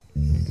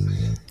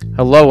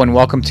Hello and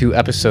welcome to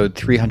episode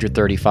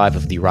 335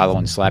 of the Rollo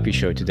and Slappy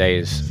Show. Today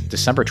is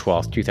December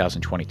 12th,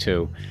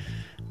 2022.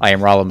 I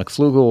am Rollo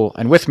McFlugel,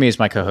 and with me is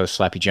my co-host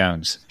Slappy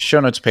Jones. Show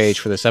notes page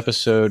for this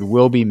episode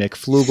will be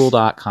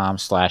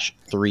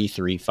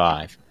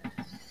mcflugel.com/335.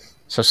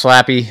 So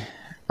Slappy,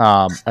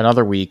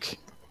 another week,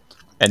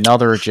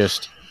 another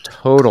just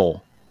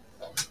total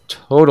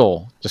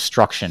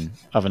destruction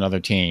of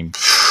another team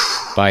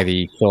by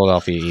the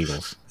Philadelphia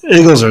Eagles.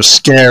 Eagles are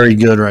scary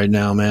good right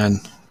now, man.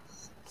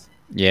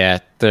 Yeah,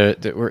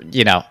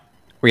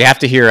 we have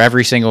to hear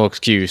every single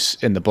excuse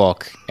in the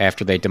book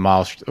after they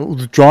demolished. Oh,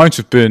 the Giants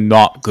have been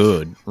not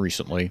good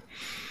recently.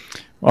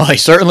 Well, they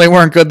certainly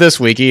weren't good this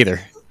week either.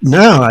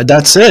 No,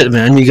 that's it,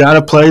 man. You got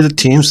to play the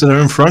teams that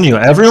are in front of you.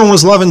 Everyone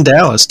was loving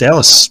Dallas.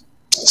 Dallas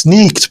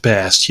sneaked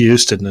past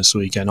Houston this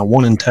weekend, a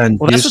 1-10.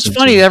 Well, that's what's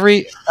funny.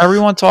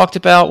 Everyone talked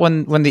about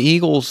when the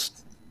Eagles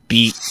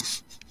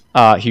beat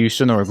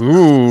Houston. They're like,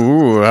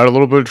 ooh, had a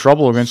little bit of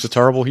trouble against a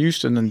terrible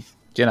Houston, and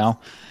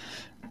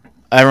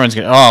everyone's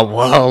going, oh,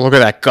 whoa, look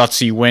at that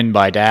gutsy win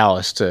by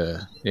Dallas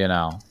to,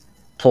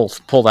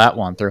 pull that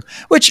one through.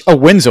 Which, a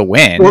win's a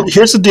win. Well,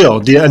 here's the deal,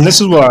 and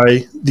this is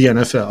why the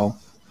NFL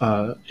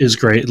is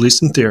great, at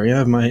least in theory. I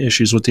have my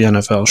issues with the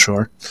NFL,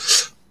 sure.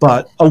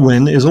 But a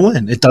win is a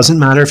win. It doesn't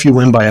matter if you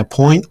win by a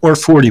point or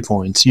 40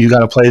 points. You got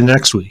to play the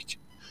next week.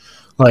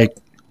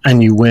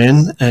 And you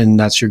win, and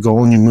that's your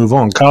goal, and you move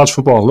on. College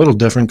football a little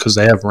different because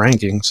they have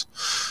rankings,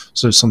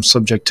 so there's some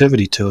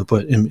subjectivity to it.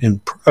 But in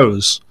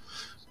pros,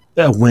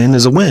 a win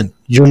is a win.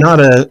 You're not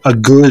a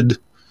good,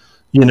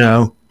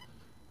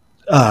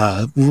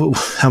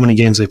 how many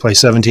games they play?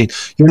 17.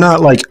 You're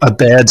not like a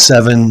bad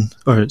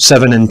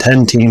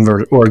 7-10 team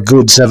or a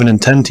good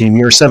 7-10 team.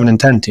 You're a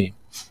 7-10 team.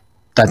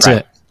 That's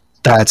right.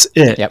 That's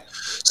it. Yep.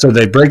 So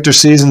they break their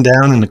season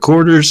down in the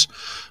quarters.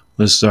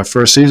 This is our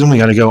first season. We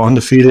got to go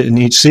undefeated in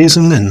each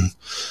season, and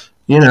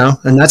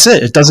that's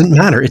it. It doesn't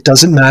matter. It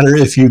doesn't matter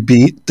if you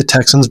beat the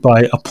Texans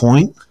by a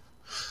point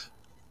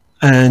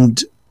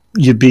and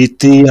you beat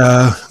the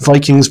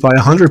Vikings by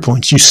 100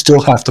 points. You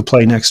still have to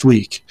play next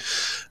week.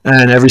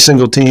 And every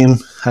single team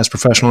has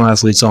professional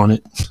athletes on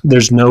it.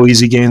 There's no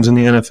easy games in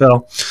the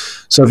NFL.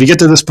 So if you get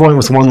to this point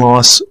with one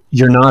loss,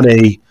 you're not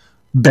a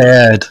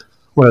bad,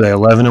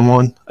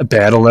 11-1? A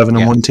bad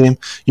 11-1 team?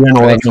 You're an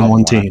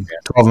 11-1 team.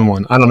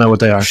 12-1. I don't know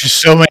what they are.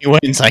 Just so many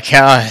wins. I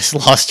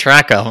lost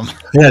track of them.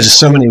 Yeah, just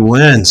so many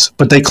wins.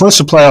 But they clinched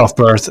a playoff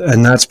berth,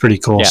 and that's pretty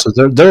cool. Yeah. So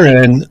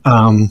they're in.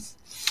 I'm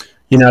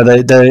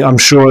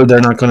sure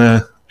they're not going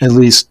to at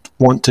least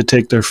want to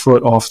take their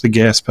foot off the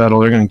gas pedal.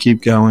 They're going to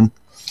keep going.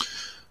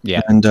 Yeah.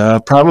 And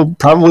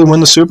probably win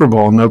the Super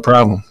Bowl, no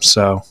problem.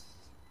 So.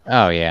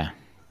 Oh, yeah.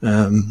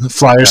 The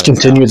Flyers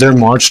continue their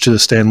march to the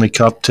Stanley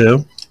Cup,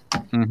 too.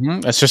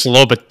 Mm-hmm. It's just a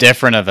little bit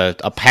different of a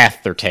path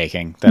they're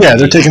taking. Yeah,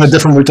 they're taking a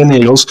different route than the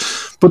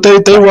Eagles. But they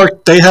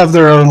work. They have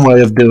their own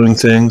way of doing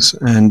things.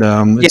 And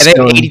they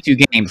have 82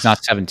 games,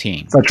 not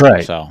 17. That's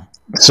right.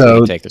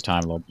 So take their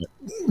time a little bit.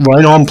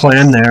 Right on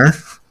plan there.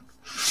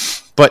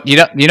 But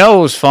what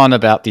was fun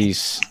about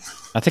these?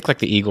 I think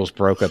the Eagles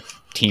broke a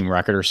team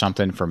record or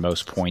something for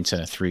most points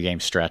in a 3-game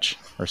stretch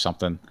or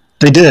something.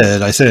 They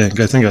did, I think.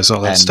 I think I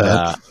saw that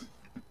stat.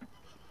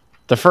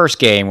 The first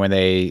game when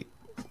they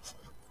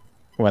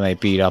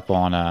beat up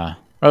on it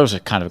was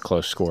a kind of a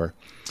close score,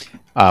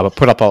 but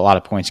put up a lot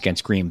of points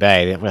against Green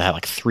Bay. They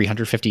had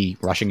 350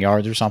 rushing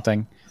yards or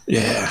something.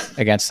 Yeah,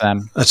 against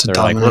them. That's They're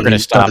we're going to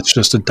stop. It's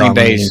just a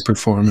dominating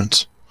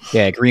performance.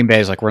 Yeah, Green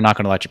Bay's we're not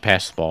going to let you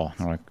pass the ball.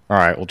 They're all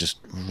right, we'll just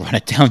run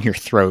it down your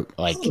throat,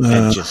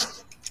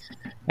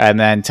 and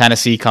then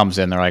Tennessee comes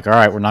in. They're all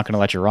right, we're not going to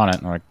let you run it.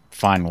 And they're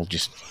fine, we'll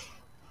just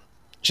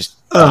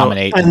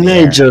dominate. And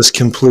they just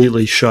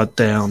completely shut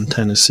down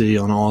Tennessee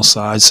on all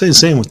sides.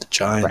 Same with the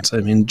Giants.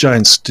 Right. I mean,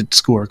 Giants did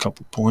score a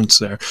couple points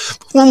there.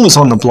 But one was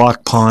on the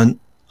block punt.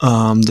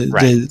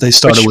 They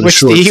started with a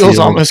short the Eagles field.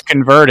 Almost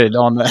converted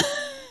on the.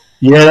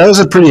 Yeah, that was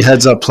a pretty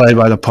heads-up play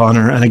by the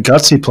punter and a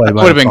gutsy play by the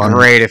punter. It would have been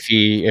great if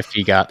he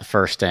got the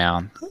first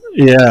down.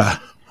 Yeah.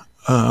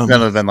 Then it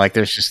would have been they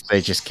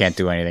just can't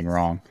do anything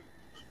wrong.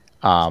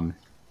 No,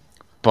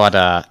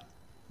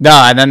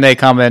 and then they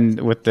come in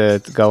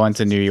go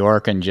into New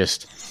York and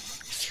just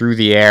through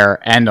the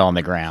air and on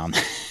the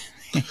ground.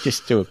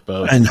 Just do it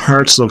both. And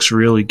Hurts looks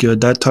really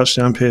good. That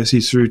touchdown pass he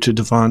threw to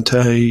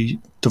Devontae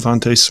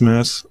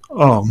Smith.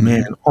 Oh,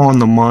 man, on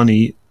the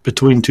money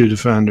between two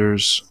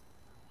defenders.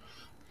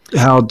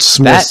 Why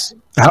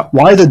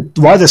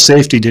the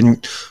safety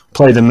didn't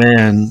play the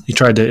man? He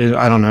tried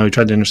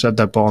to intercept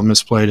that ball and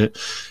misplayed it.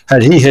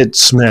 Had he hit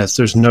Smith,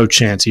 there's no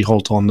chance he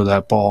holds on to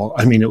that ball.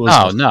 I mean, it was.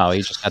 Oh no,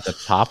 he just had to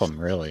pop him.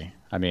 Really,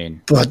 I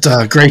mean. But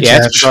great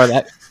catch.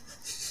 That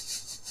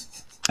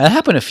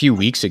happened a few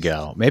weeks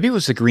ago. Maybe it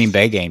was the Green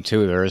Bay game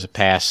too. There was a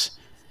pass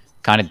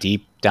kind of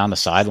deep down the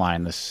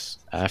sideline.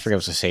 I forget it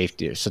was a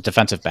safety. So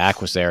defensive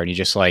back was there, and he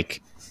just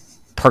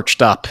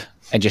perched up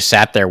and just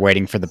sat there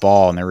waiting for the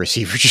ball, and the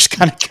receiver just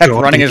kind of kept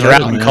running his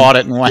route and caught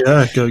it and went.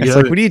 Yeah, go get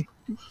it.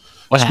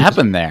 What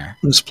happened there?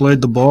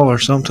 Misplayed the ball or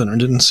something, or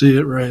didn't see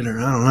it right, or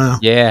I don't know.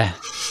 Yeah.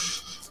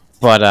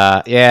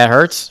 But yeah,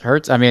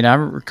 Hurts. I mean,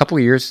 I'm a couple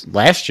of years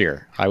last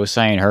year. I was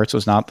saying Hurts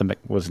was not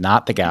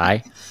the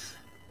guy.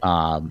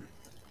 I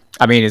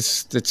mean,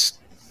 it's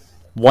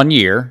 1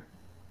 year,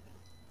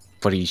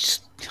 but he's.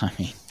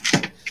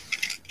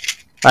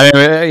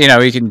 You know,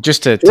 he can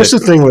just Here's the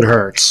thing with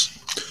Hurts.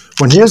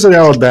 When he was at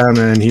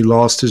Alabama and he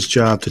lost his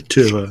job to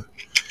Tua,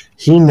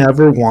 he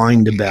never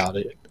whined about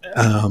it.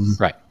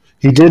 Right.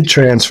 He did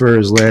transfer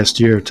his last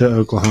year to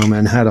Oklahoma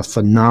and had a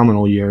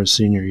phenomenal year his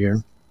senior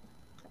year.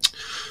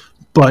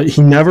 But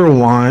he never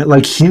whined.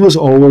 Like, he was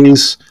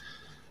always,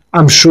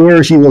 I'm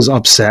sure he was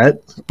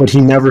upset, but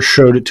he never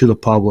showed it to the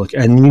public.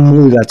 And you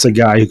knew that's a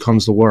guy who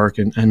comes to work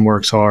and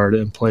works hard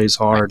and plays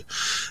hard.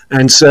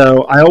 And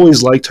so I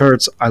always liked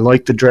Hurts. I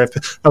liked the draft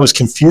pick. I was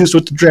confused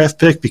with the draft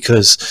pick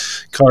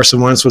because Carson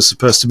Wentz was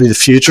supposed to be the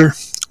future.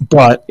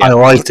 But I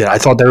liked it. I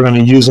thought they were going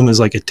to use him as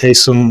like a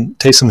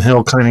Taysom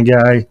Hill kind of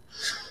guy.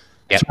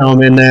 Yep. Throw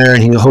him in there,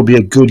 and he'll be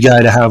a good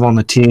guy to have on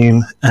the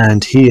team.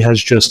 And he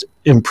has just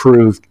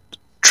improved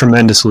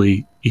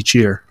tremendously each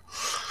year.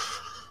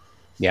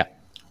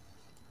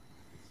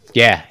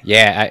 Yeah.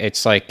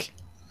 It's like,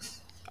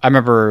 I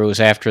remember it was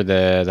after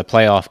the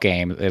playoff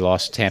game they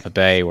lost to Tampa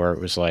Bay, where it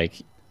was like,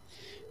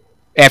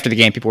 after the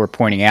game, people were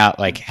pointing out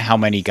like how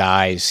many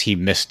guys he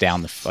missed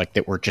down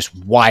that were just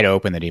wide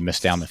open that he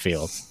missed down the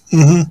field.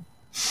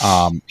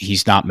 Mm-hmm.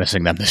 He's not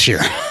missing them this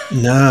year.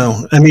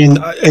 No, I mean,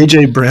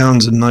 AJ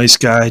Brown's a nice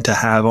guy to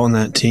have on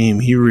that team.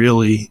 He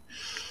really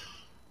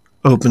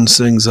opens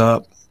things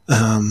up.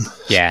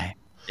 Yeah,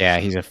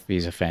 he's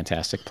a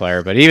fantastic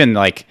player. But even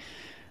like,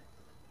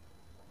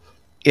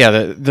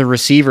 yeah, the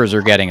receivers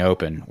are getting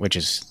open, which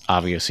is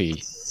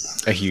obviously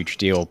a huge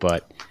deal.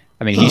 But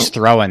I mean, he's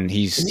throwing,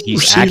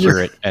 he's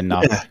accurate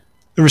enough. Yeah.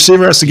 The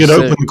receiver has to get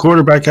open. The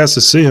quarterback has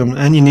to see him,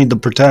 and you need the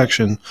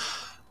protection.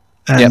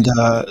 And,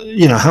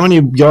 you know, how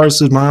many yards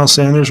did Miles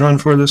Sanders run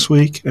for this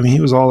week? I mean,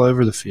 he was all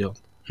over the field.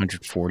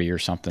 140 or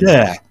something.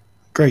 Yeah,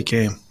 great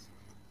game.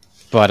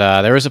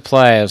 But there was a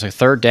play. It was a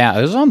third down.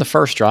 It was on the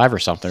first drive or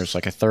something. It was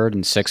like a 3rd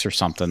and 6 or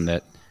something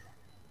that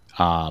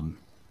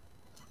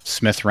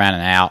Smith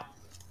ran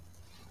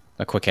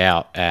a quick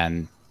out,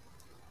 and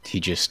he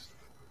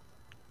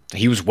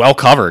was well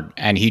covered,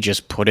 and he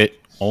just put it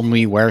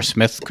only where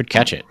Smith could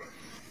catch it.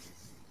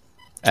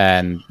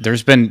 And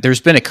there's been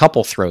a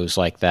couple throws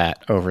like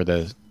that over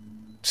the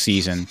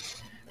season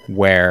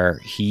where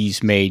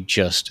he's made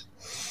just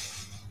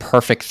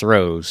perfect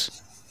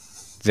throws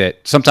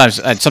that sometimes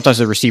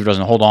the receiver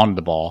doesn't hold on to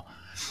the ball,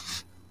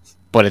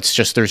 but it's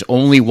just there's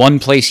only one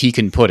place he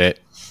can put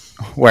it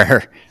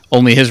where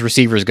only his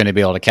receiver is going to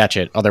be able to catch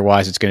it.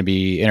 Otherwise, it's going to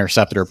be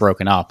intercepted or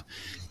broken up,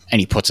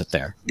 and he puts it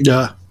there.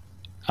 Yeah,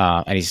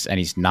 and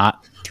he's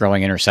not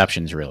throwing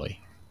interceptions really.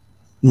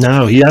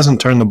 No, he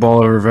hasn't turned the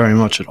ball over very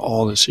much at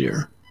all this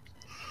year.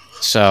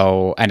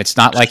 So, and it's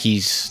not like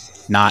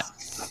he's not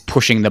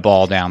pushing the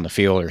ball down the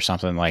field or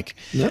something like.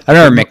 Yep. I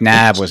remember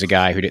McNabb was a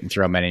guy who didn't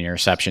throw many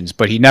interceptions,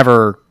 but he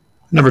never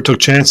took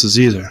chances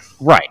either.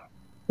 Right.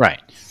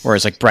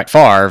 Whereas like Brett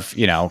Favre,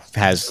 you know,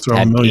 had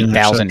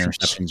 8,000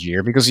 interceptions a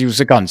year because he was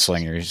a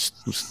gunslinger. He was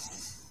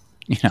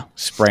you know,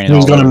 spraying. He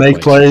was going to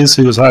make plays.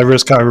 He was high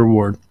risk, high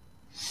reward.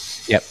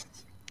 Yep.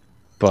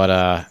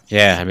 But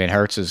yeah, I mean,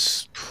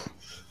 Hurts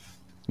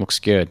looks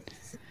good.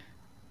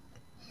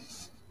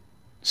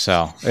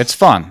 So it's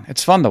fun.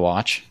 It's fun to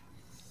watch.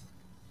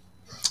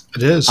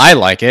 It is. I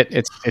like it.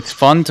 It's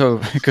fun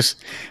because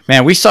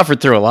man, we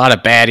suffered through a lot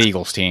of bad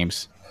Eagles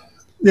teams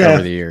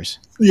over the years.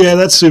 Yeah,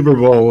 that Super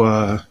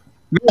Bowl.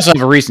 We also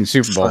have a recent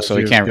Super Bowl, so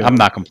we can't. I'm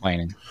not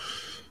complaining.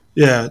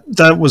 Yeah,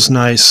 that was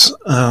nice.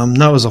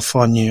 That was a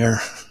fun year.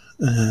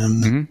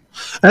 And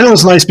it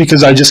was nice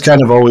because I just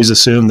kind of always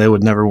assumed they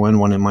would never win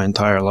one in my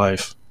entire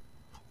life.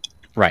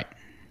 Right.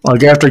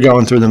 Like after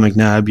going through the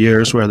McNabb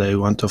years where they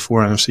went to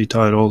 4 NFC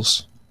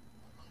titles.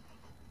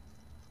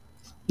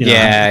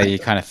 You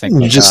kind of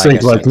think. You just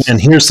think like, man,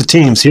 here's the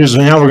teams. Here's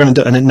how we're going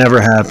to do, and it never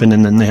happened.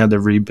 And then they had to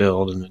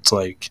rebuild, and it's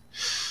like,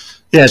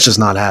 yeah, it's just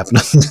not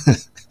happening.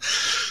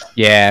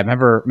 Yeah,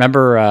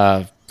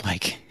 remember,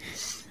 like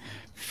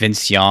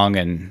Vince Young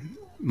and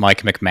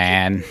Mike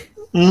McMahon.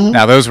 Mm-hmm.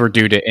 Now those were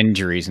due to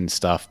injuries and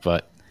stuff,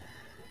 but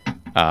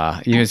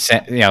even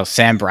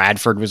Sam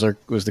Bradford was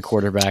the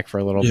quarterback for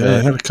a little bit. Yeah,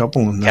 I had a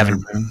couple in there.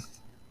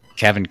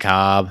 Kevin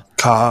Cobb,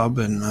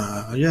 and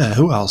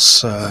who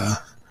else?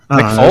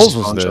 Nick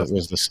Foles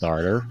was the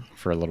starter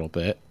for a little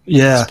bit.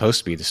 Yeah, supposed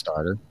to be the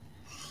starter.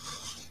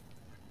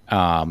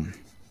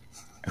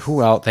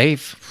 Who else?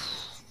 They've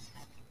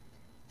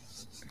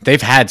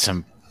had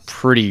some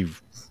pretty.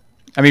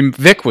 I mean,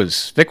 Vic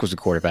was the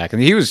quarterback,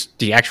 and he was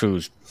pretty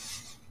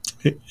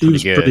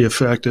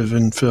effective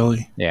in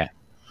Philly. Yeah.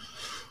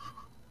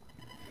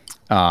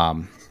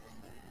 But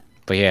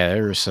yeah,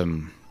 there was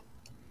some.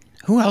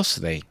 Who else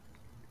did they?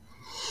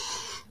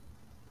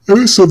 There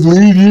was some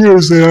lead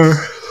years there.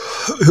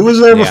 Who was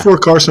there before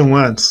Carson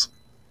Wentz?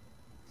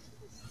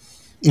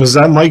 Was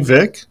that Mike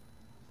Vick?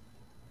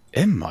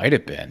 It might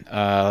have been.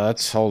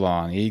 Let's hold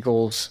on.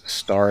 Eagles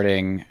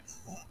starting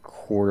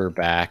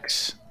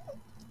quarterbacks.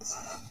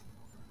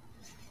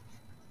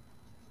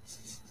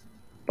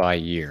 by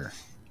year.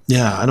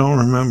 Yeah, I don't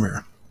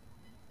remember.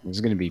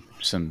 There's going to be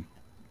some.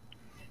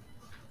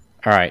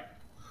 All right.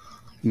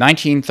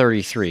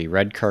 1933,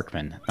 Red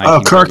Kirkman.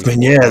 Oh,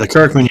 Kirkman, yeah, the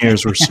Kirkman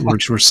years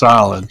were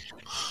solid.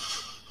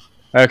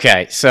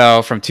 Okay,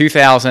 so from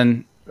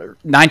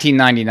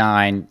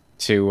 1999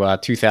 to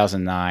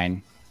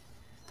 2009,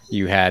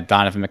 you had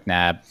Donovan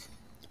McNabb.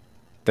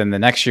 Then the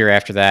next year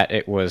after that,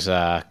 it was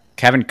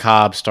Kevin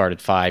Kolb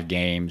started 5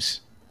 games,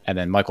 and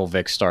then Michael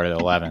Vick started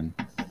 11.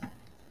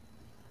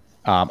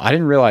 I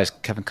didn't realize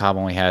Kevin Kolb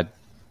only had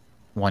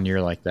 1 year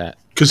like that.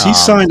 Because he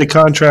signed a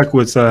contract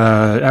with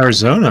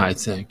Arizona, I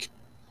think.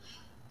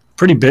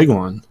 Pretty big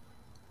one.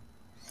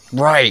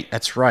 Right,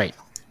 that's right.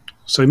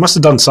 So he must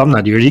have done something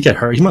that year. Did he get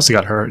hurt? He must have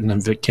got hurt, and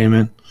then Vic came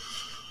in.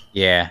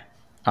 Yeah.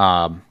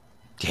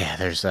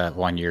 There's that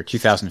 1 year.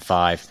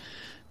 2005,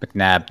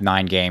 McNabb,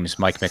 9 games,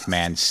 Mike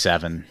McMahon,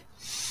 7.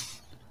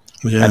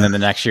 Yeah. And then the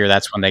next year,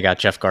 that's when they got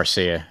Jeff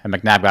Garcia. And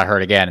McNabb got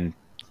hurt again, and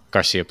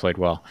Garcia played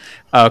well.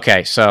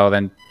 Okay, so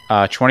then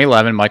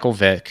 2011, Michael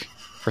Vick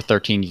for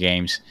 13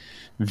 games.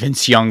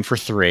 Vince Young for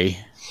 3.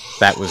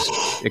 That was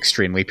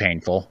extremely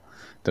painful,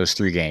 those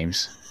 3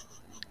 games.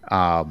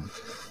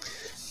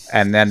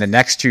 And then the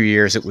next 2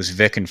 years, it was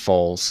Vick and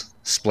Foles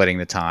splitting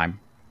the time.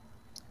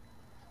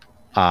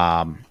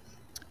 And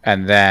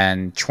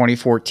then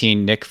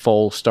 2014, Nick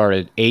Foles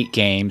started 8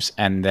 games,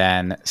 and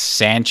then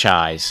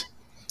Sanchez.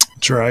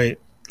 That's right.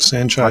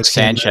 Sanchez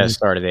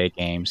started 8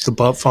 games. The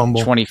butt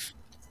fumble.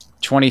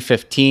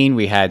 2015,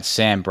 we had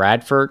Sam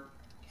Bradford.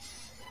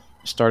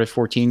 Started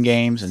 14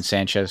 games, and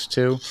Sanchez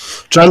 2.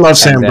 Which I love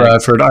Sam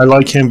Bradford. I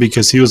like him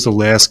because he was the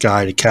last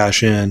guy to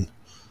cash in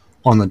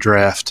on the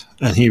draft,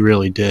 and he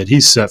really did.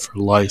 He's set for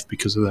life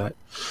because of that.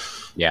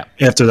 Yeah.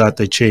 After that,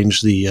 they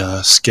changed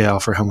the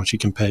scale for how much you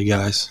can pay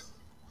guys.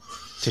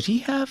 Did he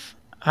have?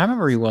 I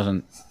remember he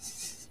wasn't.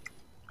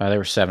 They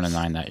were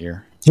 7-9 that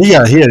year.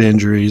 Yeah, he had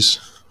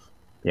injuries.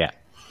 Yeah.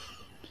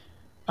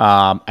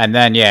 And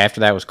then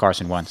after that was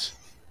Carson Wentz.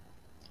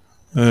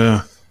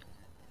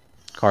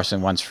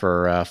 Carson Wentz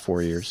for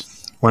 4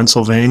 years.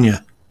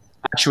 Pennsylvania.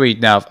 Actually,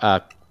 no,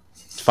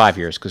 5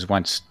 years because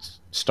Wentz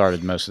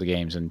started most of the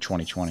games in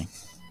 2020.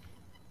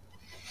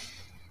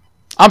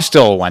 I'm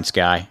still a Wentz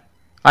guy.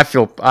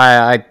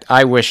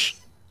 I wish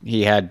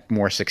he had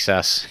more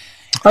success.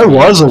 I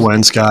was a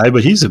Wentz guy,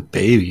 but he's a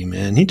baby,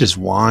 man. He just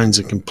whines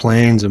and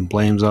complains and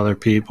blames other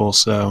people.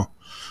 So,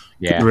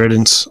 good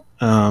riddance.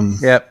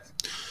 Yep.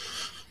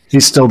 He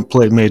still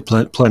made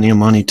plenty of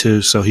money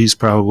too, so he's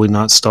probably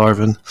not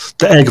starving.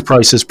 The egg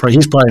prices,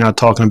 he's probably not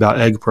talking about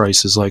egg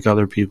prices like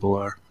other people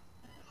are.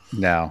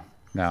 No.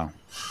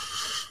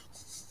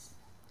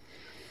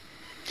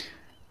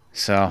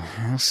 So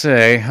we'll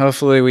see.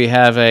 Hopefully, we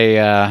have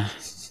a.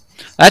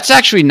 That's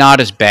actually not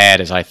as bad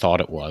as I thought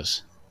it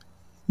was.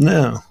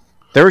 No,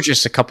 there were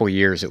just a couple of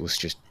years. It was.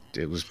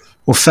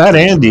 Well, Fat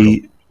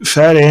Andy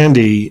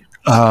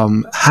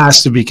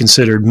has to be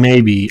considered.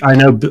 Maybe I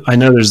know.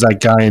 There's that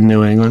guy in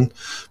New England,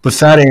 but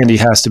Fat Andy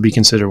has to be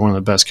considered one of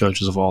the best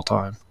coaches of all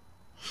time.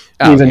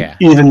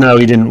 Even though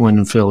he didn't win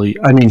in Philly,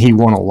 I mean, he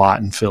won a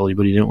lot in Philly,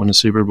 but he didn't win a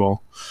Super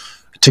Bowl.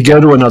 To go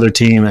to another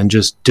team and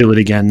just do it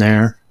again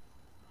there.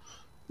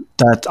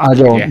 That I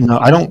don't know.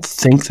 I don't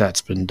think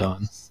that's been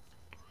done.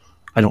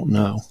 I don't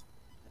know.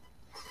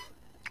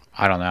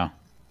 I don't know,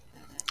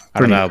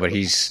 but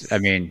he's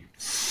been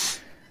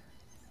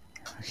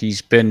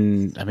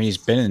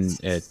in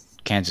at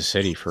Kansas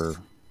City for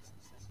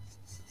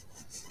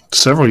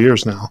several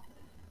years now.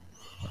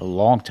 A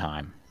long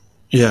time.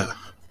 Yeah.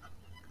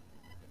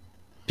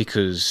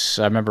 Because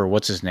I remember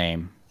what's his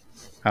name?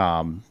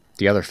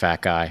 The other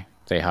fat guy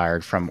they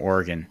hired from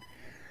Oregon.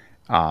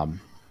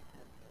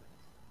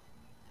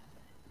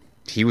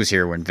 He was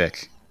here when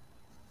Vic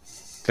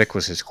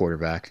was his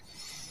quarterback.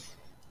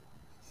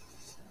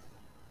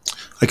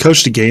 I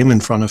coached a game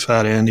in front of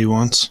Fat Andy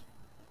once.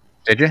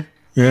 Did you?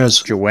 Yes.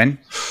 Did you win?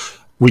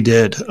 We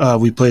did.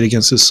 We played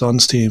against his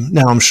son's team.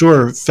 Now, I'm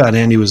sure Fat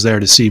Andy was there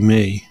to see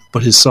me,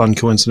 but his son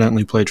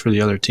coincidentally played for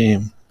the other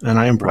team. And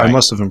I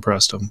must have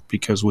impressed him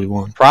because we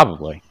won.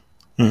 Probably.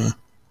 Yeah.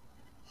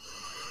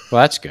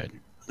 Well, that's good.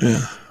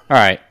 Yeah. All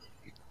right.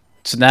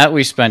 So now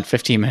we spent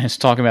 15 minutes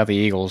talking about the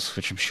Eagles,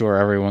 which I'm sure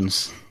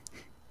everyone's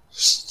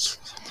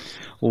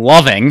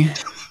loving.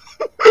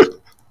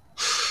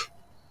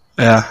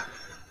 Yeah.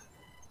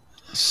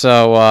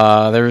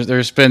 So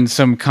there's been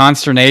some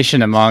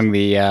consternation among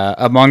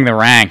the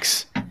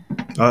ranks.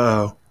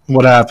 Uh-oh.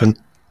 What happened?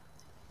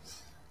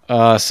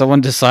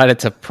 Someone decided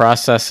to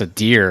process a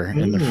deer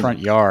in the front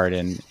yard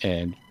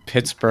in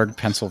Pittsburgh,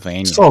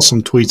 Pennsylvania. I saw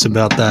some tweets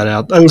about that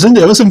out.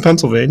 It was in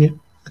Pennsylvania.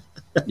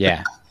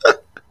 Yeah.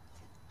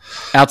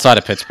 Outside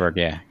of Pittsburgh,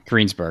 yeah.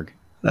 Greensburg.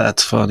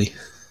 That's funny.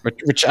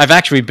 Which I've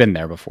actually been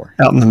there before.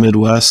 Out in the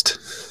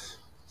Midwest.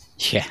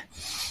 Yeah.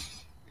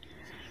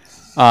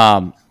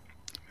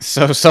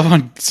 So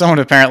someone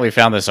apparently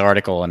found this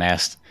article and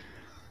asked.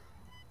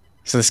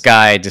 So this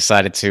guy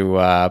decided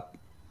to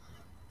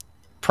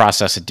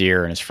process a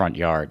deer in his front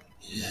yard.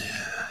 Yeah.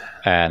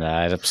 and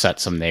it upset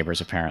some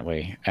neighbors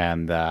apparently.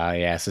 And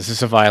yes, this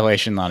is a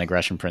violation of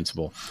non-aggression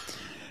principle.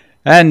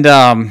 And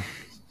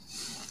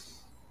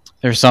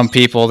there's some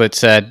people that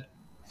said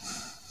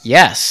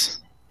yes,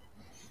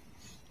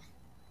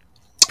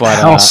 but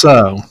How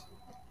so?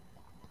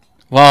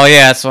 Well,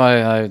 yeah,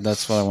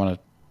 that's what I want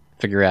to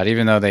figure out.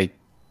 Even though they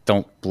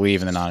don't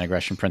believe in the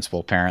non-aggression principle,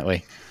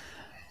 apparently.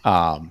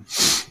 Maybe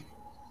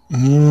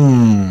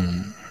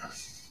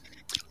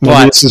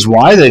this is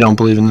why they don't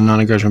believe in the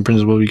non-aggression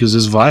principle, because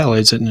this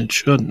violates it and it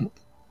shouldn't.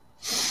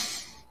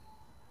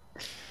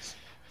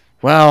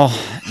 Well,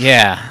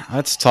 yeah,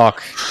 let's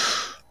talk.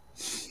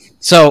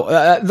 So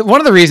one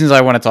of the reasons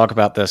I want to talk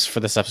about this for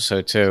this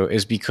episode too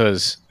is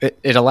because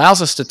it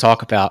allows us to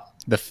talk about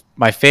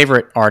my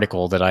favorite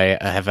article that I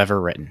have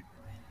ever written,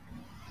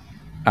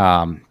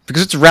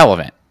 because it's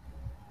relevant,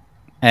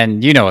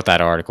 and you know what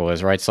that article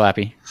is, right,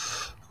 Slappy?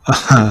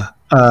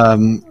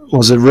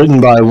 Was it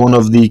written by one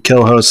of the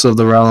co-hosts of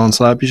the Rallo and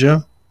Slappy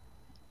show?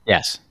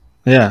 Yes.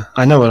 Yeah,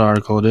 I know what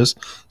article it is.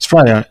 It's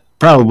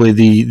probably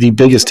the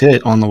biggest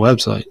hit on the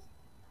website.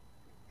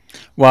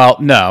 Well,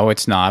 no,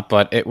 it's not,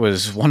 but it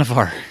was one of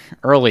our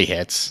early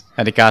hits,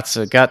 and it got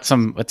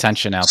some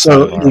attention outside.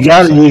 So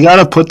you got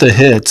to put the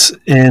hits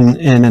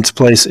in its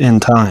place in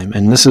time,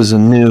 and this is a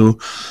new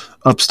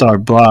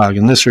upstart blog,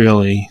 and this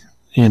really,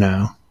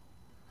 Yeah,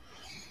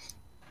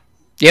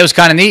 it was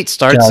kind of neat.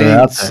 Started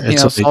seeing,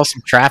 saw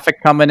some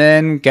traffic coming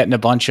in, getting a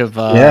bunch of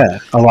a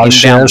lot of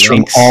shares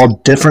links. from all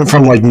different,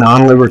 from like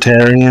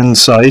non-libertarian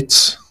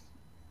sites.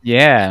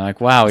 Yeah,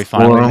 like wow, we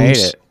finally made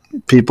it.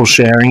 People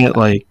sharing it,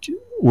 like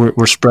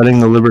we're spreading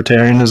the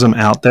libertarianism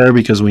out there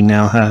because we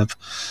now have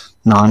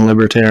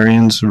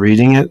non-libertarians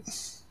reading it.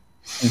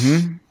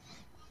 Mm-hmm.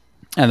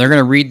 And they're going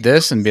to read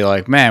this and be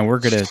like, "Man, we're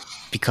going to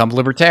become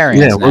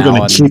libertarians." Yeah, we're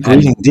going to keep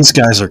reading. These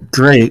guys are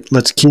great.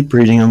 Let's keep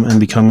reading them and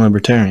become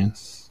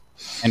libertarians.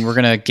 And we're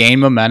going to gain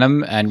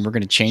momentum, and we're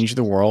going to change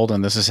the world.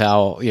 And this is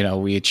how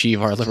we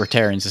achieve our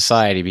libertarian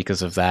society,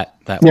 because of that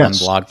one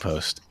blog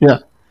post. Yeah.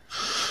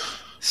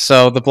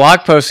 So the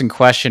blog post in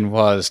question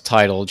was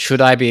titled,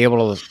 "Should I be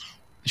allowed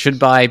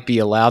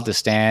to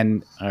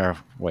stand?" Or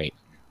wait,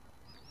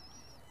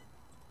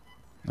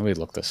 let me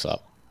look this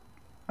up.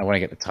 I want to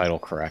get the title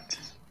correct.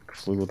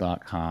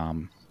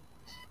 Flugel.com.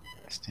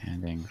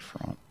 Standing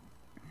front.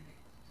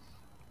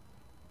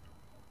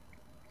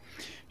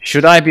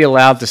 Should I be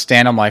allowed to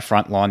stand on my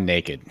front lawn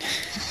naked?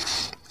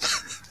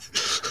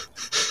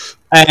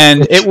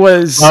 And it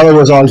was... Tyler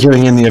was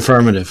arguing in the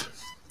affirmative.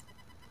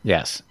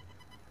 Yes.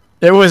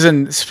 It was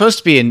supposed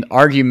to be an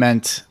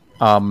argument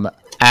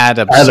ad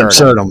absurdum. Ad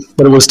absurdum.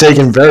 But it was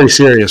taken very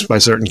serious by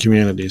certain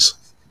communities.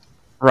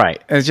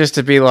 Right. It's just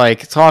to be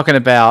like talking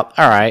about,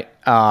 all right.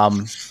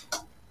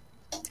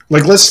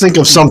 Like, let's think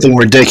of something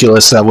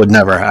ridiculous that would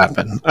never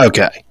happen.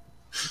 Okay.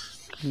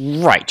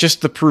 Right.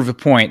 Just to prove a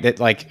point that,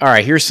 like, all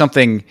right, here's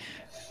something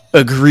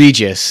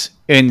egregious,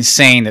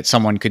 insane that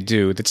someone could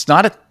do. That's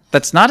not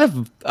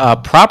a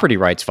property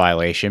rights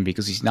violation,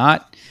 because he's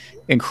not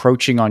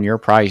encroaching on your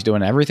property. He's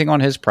doing everything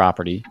on his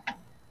property.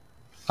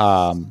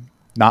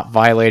 Not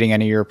violating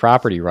any of your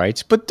property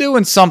rights, but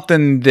doing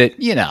something that,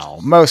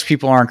 most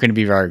people aren't going to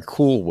be very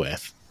cool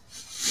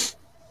with.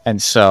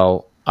 And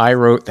so I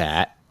wrote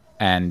that,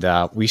 and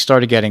we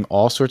started getting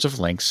all sorts of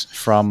links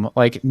from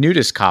like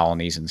nudist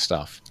colonies and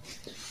stuff.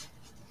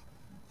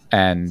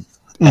 And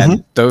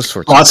those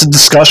sorts lots of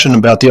discussion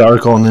about the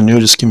article in the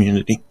nudist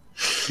community.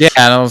 Yeah,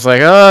 and I was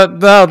like,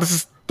 no, this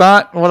is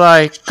not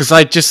what because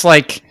I just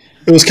like...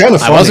 It was kind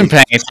of funny. I wasn't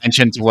paying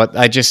attention to what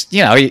I just,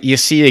 you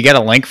see, you get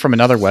a link from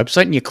another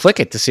website and you click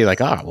it to see like,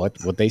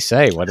 what they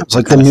say. It's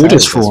like the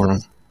nudist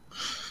forum.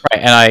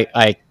 Right, and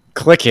I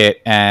click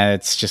it and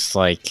it's just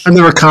like... And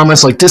there were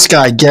comments like, this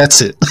guy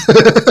gets it.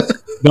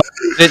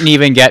 Didn't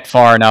even get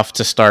far enough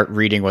to start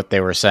reading what they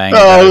were saying.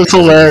 Oh, it was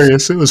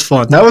hilarious. It was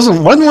fun.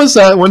 When was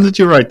that? When did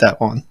you write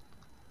that one?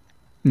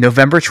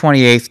 November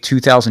 28th,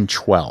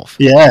 2012.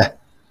 Yeah.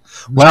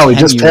 Wow, we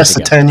just passed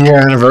the 10-year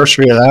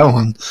anniversary of that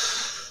one.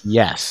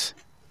 Yes.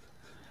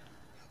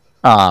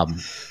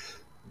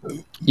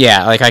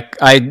 Yeah, like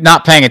I'm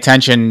not paying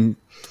attention,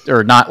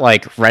 or not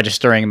like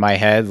registering in my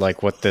head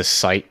like what this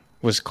site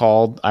was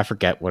called. I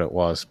forget what it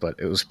was, but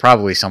it was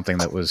probably something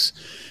that was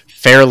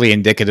fairly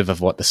indicative of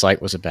what the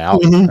site was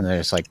about. Mm-hmm. And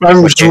there's like, I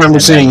just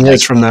remember seeing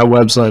hits from that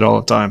website all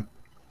the time.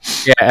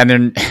 Yeah, and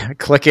then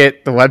click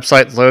it, the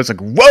website loads, like,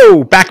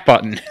 whoa, back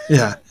button.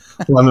 Yeah,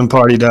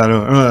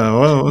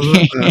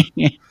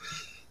 lemonparty.org.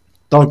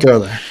 Don't go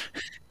there.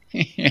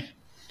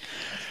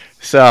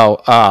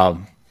 So,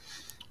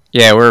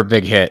 yeah, we're a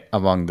big hit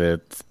among the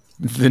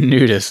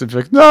nudists. It's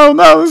like, no,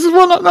 this is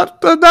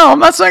no, I'm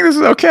not saying this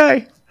is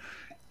okay.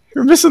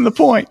 You're missing the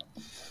point.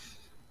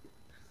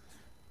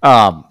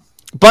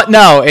 But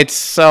no, it's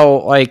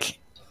so like,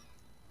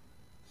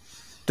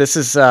 this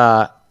is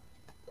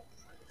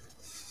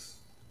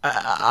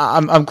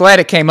I'm glad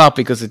it came up,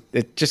 because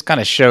it just kind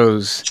of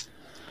shows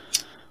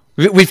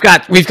we've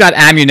got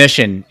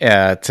ammunition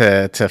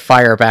to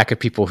fire back at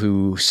people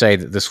who say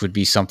that this would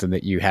be something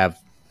that you have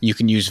you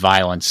can use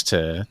violence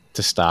to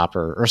stop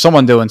or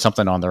someone doing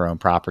something on their own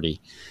property.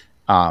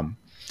 And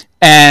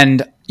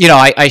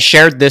I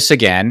shared this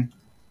again.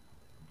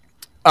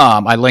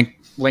 I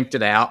linked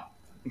it out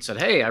and said,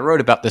 "Hey, I wrote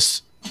about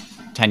this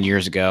 10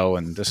 years ago,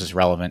 and this is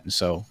relevant, and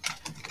so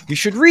you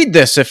should read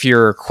this if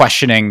you're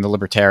questioning the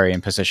libertarian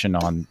position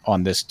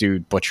on this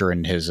dude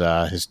butchering his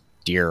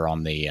deer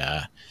on the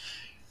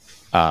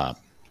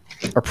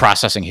or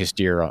processing his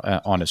deer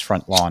on his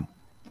front lawn."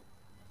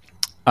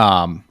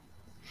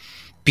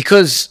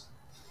 Because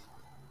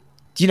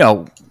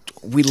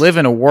we live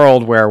in a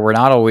world where we're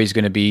not always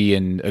going to be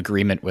in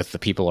agreement with the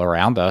people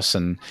around us,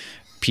 and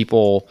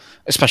people,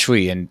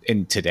 especially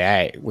in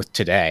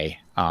today,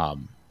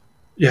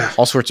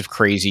 all sorts of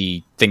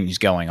crazy things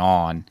going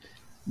on,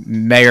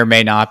 may or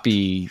may not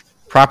be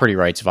property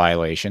rights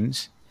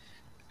violations.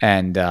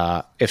 And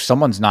if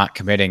someone's not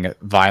committing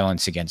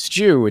violence against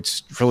you,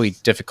 it's really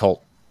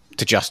difficult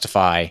to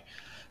justify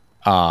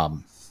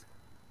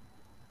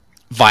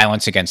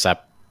violence against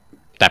that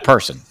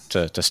person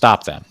to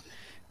stop them.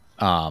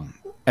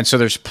 And so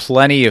there's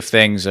plenty of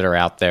things that are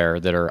out there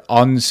that are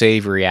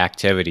unsavory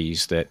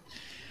activities that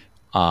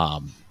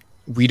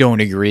we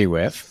don't agree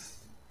with.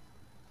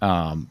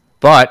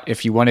 But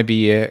if you want to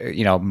be,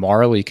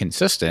 morally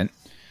consistent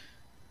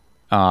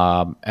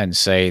and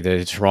say that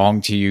it's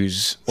wrong to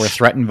use or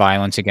threaten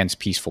violence against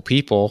peaceful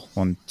people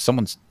when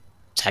someone's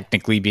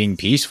technically being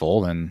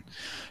peaceful, then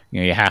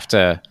you have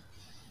to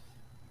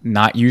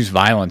not use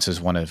violence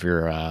as one of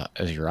your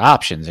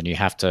options, and you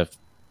have to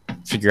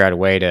figure out a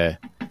way to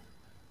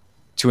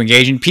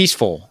engage in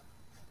peaceful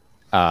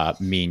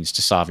means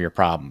to solve your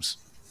problems.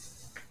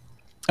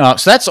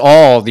 So that's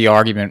all the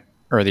argument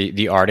or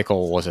the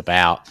article was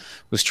about,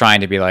 was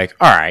trying to be like,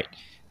 all right,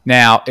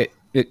 now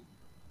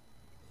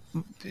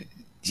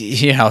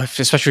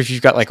especially if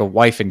you've got like a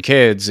wife and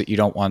kids that you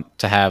don't want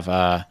to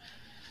have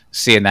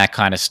seeing that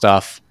kind of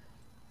stuff,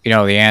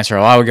 the answer,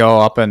 I would go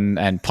up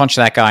and punch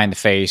that guy in the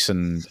face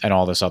and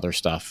all this other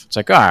stuff. It's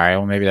like, all right,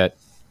 well, maybe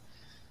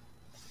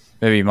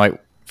you might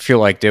feel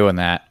like doing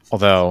that.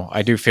 Although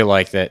I do feel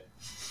like that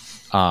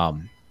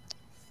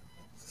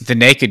the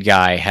naked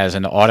guy has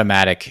an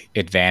automatic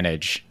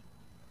advantage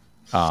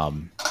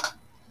over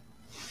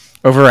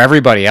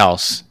everybody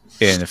else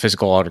in a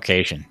physical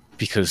altercation,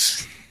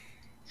 because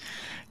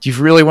do you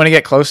really want to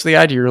get close to the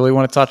guy? Do you really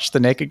want to touch the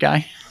naked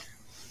guy?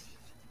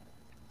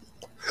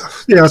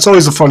 Yeah, it's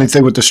always a funny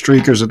thing with the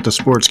streakers at the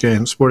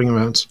sporting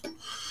events.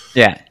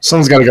 Yeah.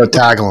 Someone's got to go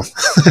tackle him.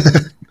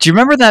 Do you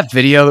remember that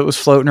video that was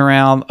floating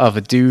around of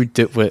a dude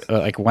that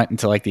went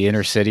into like the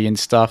inner city and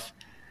stuff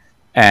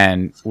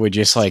and would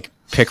just like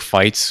pick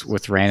fights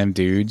with random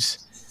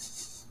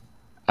dudes?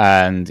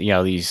 And,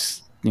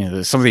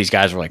 some of these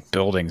guys were like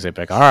buildings. They'd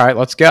be like, all right,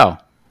 let's go.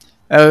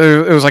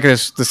 It was like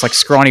this like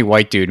scrawny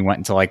white dude and went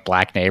into like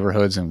black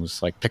neighborhoods and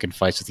was like picking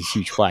fights with these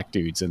huge black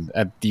dudes.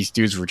 And these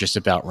dudes were just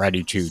about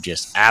ready to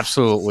just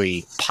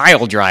absolutely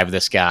pile drive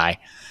this guy.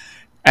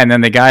 And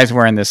then the guy's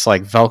wearing this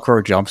like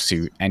Velcro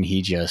jumpsuit and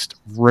he just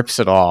rips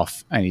it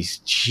off and he's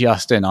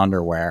just in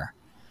underwear.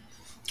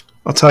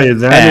 I'll tell you,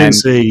 that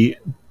is a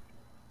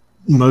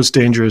most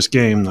dangerous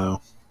game,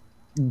 though.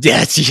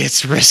 Yeah,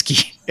 it's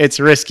risky. It's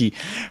risky.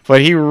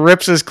 But he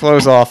rips his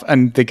clothes off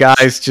and the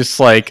guy's just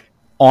like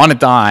on a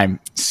dime,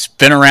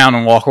 spin around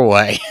and walk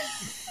away.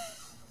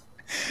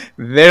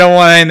 They don't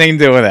want anything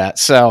to do with that.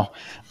 So,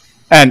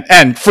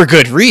 and for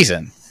good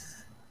reason.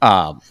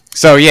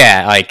 So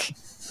yeah, like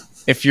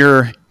if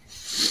you're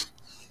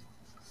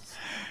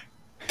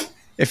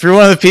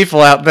one of the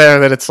people out there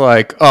that it's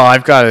like, oh,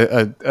 I've got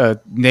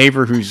a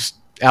neighbor who's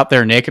out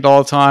there naked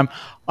all the time,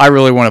 I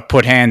really want to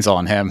put hands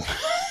on him.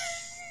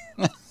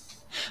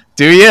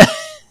 Do you?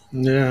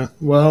 Yeah,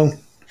 well,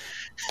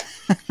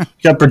 you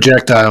got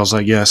projectiles,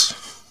 I guess.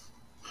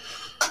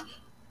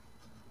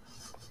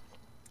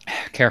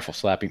 Careful,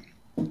 Slappy.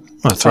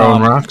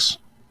 Throwing rocks?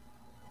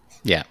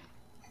 Yeah.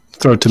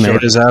 Throw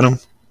tomatoes at him?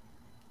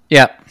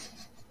 Yeah.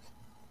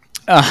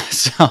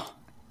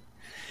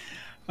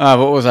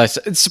 What was I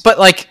saying? But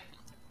like,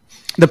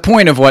 the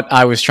point of what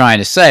I was trying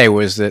to say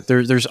was that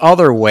there's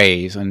other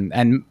ways,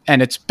 and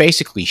it's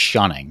basically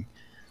shunning.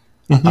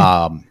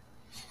 Mm-hmm.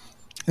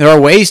 There are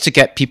ways to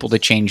get people to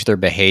change their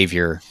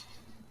behavior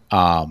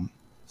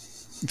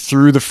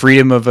through the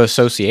freedom of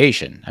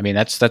association. I mean,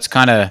 that's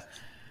kind of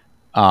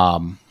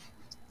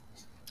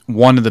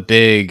one of the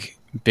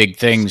big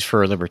things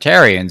for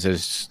libertarians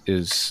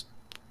is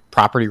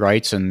property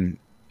rights and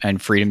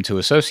freedom to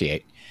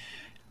associate.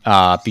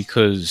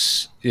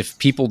 Because if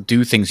people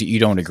do things that you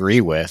don't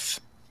agree with,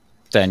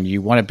 then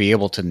you want to be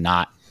able to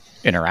not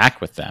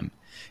interact with them.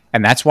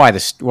 And that's why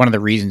one of the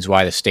reasons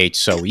why the state's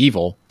so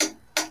evil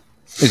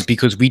is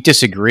because we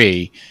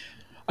disagree.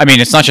 I mean,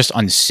 it's not just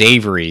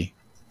unsavory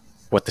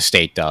what the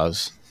state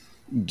does.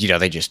 Their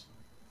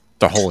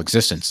whole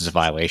existence is a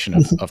violation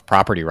of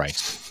property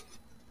rights.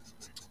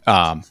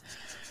 But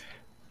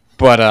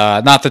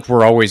not that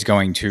we're always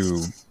going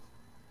to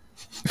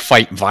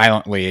fight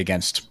violently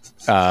against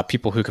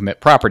people who commit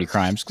property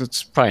crimes, 'cause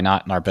it's probably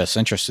not in our best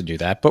interest to do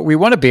that. But we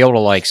want to be able to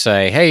like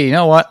say, hey, you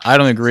know what? I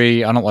don't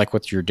agree. I don't like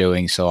what you're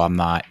doing, so I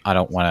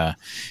don't want to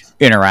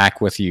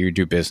interact with you,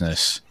 do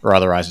business, or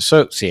otherwise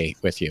associate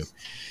with you.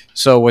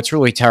 So what's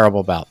really terrible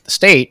about the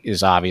state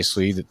is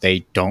obviously that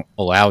they don't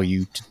allow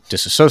you to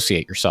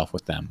disassociate yourself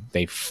with them.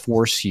 They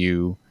force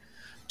you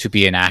to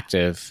be an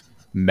active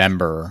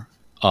member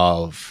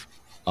of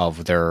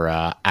their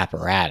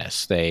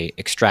apparatus. They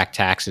extract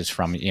taxes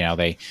from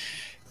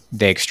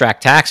they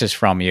extract taxes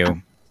from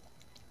you,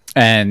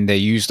 and they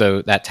use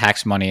that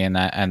tax money and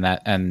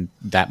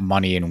that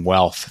money and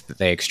wealth that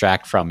they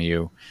extract from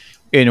you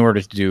in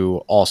order to do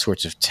all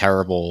sorts of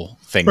terrible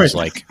things, right,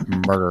 like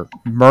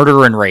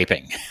murder and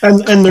raping.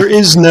 And there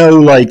is no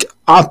like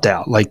opt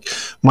out. Like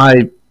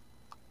my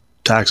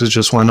taxes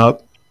just went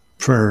up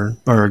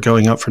are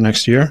going up for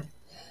next year.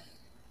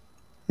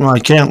 Well, I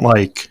can't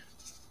like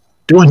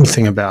do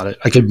anything about it.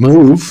 I could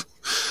move,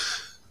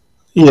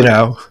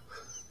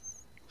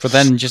 But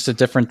then just a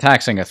different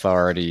taxing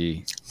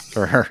authority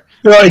for her.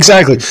 Well,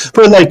 exactly.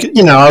 But like,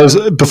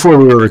 before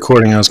we were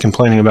recording, I was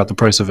complaining about the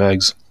price of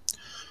eggs.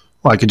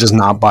 Well, I could just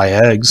not buy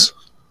eggs,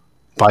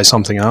 buy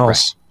something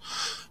else.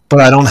 Right.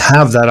 But I don't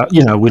have that.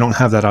 We don't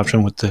have that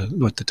option with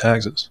the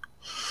taxes.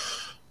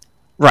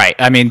 Right.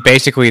 I mean,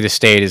 basically, the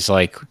state is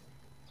like,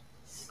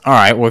 all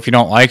right, well, if you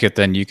don't like it,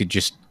 then you could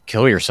just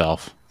kill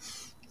yourself.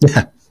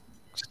 Yeah.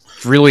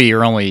 It's really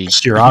your only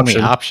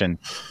option.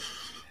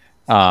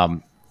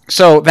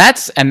 So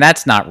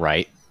that's not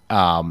right.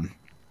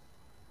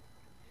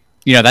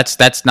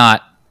 That's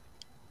not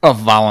a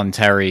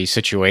voluntary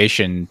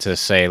situation to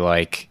say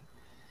like,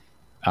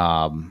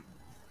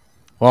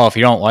 well, if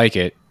you don't like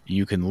it,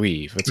 you can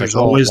leave. It's There's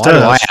like, well, why do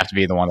I have to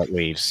be the one that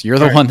leaves? You're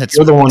the one that's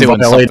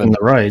violating the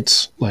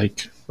rights.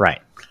 Like,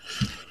 right.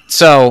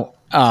 So,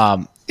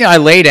 I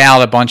laid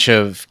out a bunch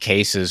of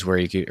cases where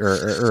you could,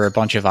 or a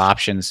bunch of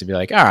options to be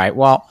like, all right,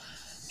 well,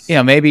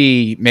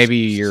 maybe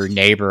your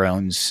neighbor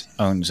owns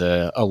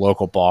a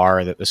local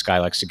bar that this guy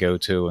likes to go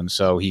to, and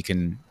so he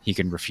can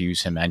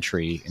refuse him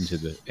entry into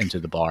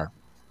the bar.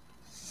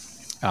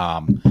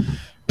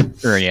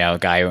 Or a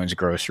guy owns a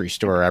grocery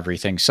store or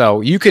everything. So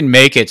you can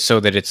make it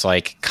so that it's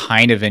like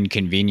kind of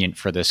inconvenient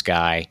for this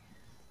guy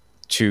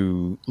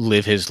to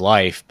live his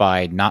life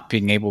by not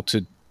being able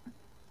to,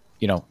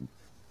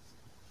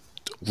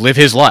 live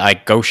his life,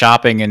 like go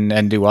shopping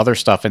and do other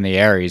stuff in the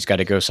area. He's got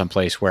to go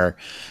someplace where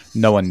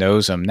no one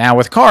knows him. Now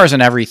with cars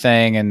and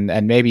everything,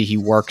 and maybe he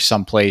works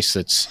someplace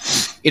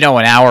that's, an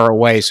hour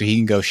away so he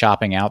can go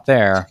shopping out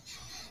there.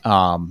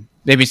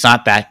 Maybe it's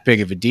not that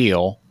big of a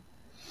deal.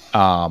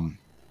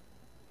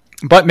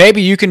 But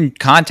maybe you can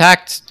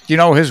contact,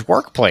 his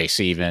workplace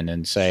even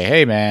and say,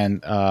 hey, man,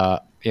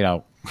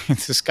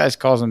 this guy's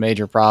causing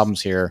major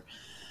problems here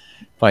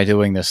by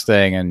doing this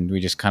thing. And we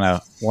just kind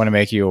of want to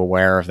make you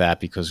aware of that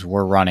because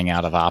we're running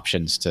out of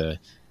options to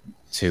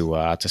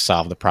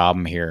solve the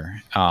problem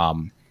here.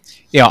 I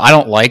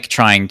don't like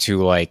trying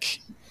to like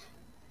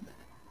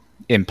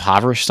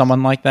impoverish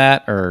someone like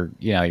that, or,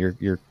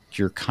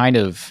 you're kind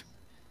of,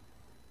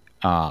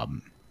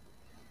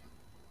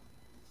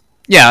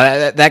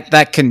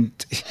 that can,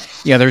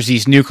 there's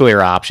these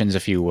nuclear options,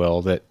 if you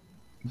will, that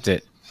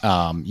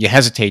you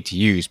hesitate to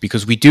use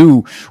because we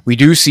do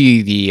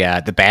see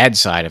the bad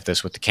side of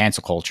this with the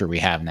cancel culture we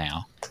have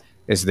now,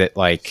 is that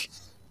like,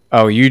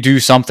 oh, you do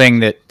something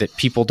that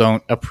people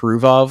don't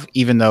approve of,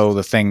 even though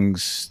the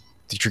things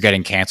that you're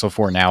getting canceled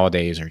for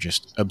nowadays are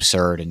just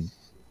absurd and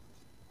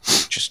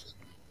just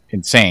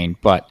insane.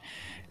 But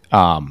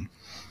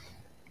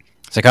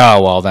it's like,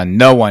 oh, well, then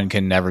no one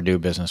can ever do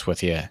business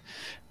with you.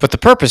 But the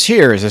purpose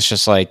here is it's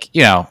just like,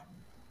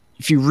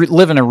 if you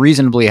live in a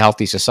reasonably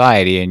healthy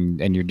society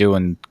and you're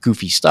doing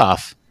goofy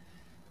stuff,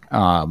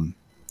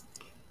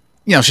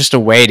 it's just a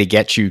way to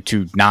get you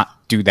to not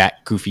do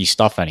that goofy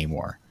stuff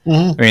anymore.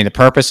 Mm-hmm. I mean, the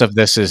purpose of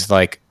this is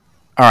like,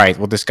 all right,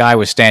 well, this guy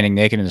was standing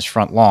naked in his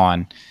front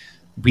lawn.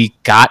 We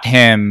got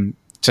him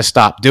to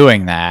stop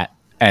doing that.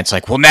 And it's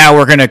like, well, now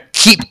we're going to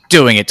keep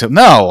doing it.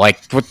 No,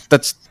 like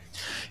that's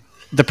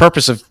the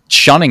purpose of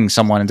shunning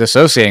someone and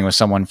dissociating with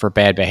someone for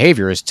bad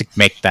behavior is to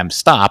make them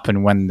stop.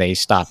 And when they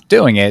stop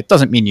doing it, it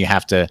doesn't mean you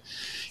have to,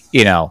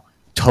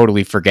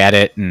 totally forget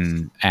it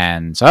and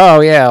oh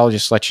yeah, I'll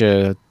just let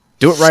you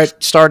do it right,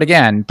 start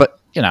again. But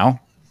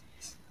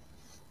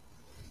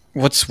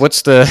what's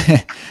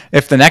the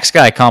if the next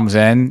guy comes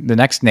in, the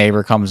next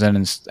neighbor comes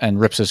in and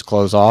rips his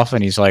clothes off,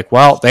 and he's like,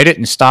 well, they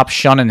didn't stop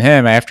shunning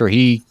him after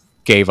he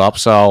gave up,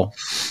 so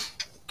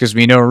gives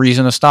me no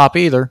reason to stop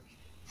either.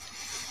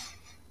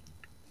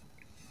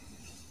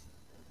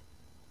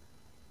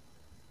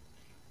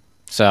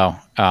 So,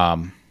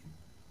 trying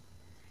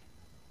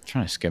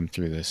to skim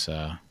through this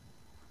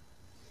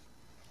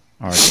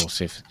article,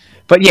 see if,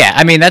 but yeah,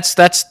 I mean that's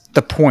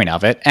the point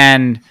of it,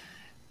 and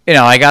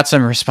I got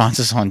some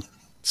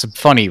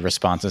funny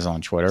responses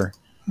on Twitter.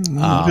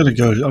 I'm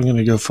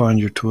gonna go find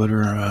your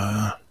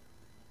Twitter.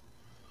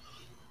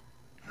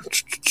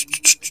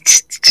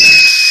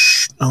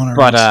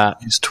 But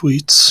these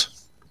tweets.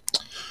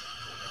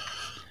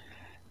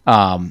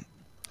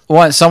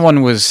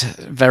 someone was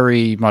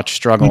very much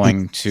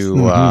struggling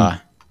to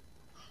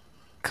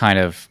kind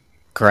of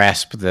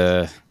grasp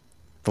the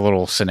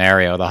little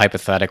scenario, the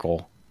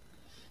hypothetical.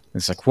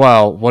 It's like,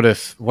 well, what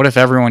if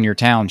everyone in your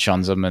town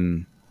shuns him,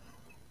 and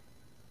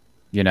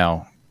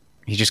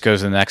he just goes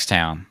to the next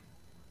town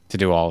to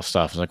do all the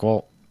stuff. It's like,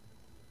 well,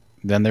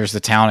 then there's the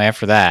town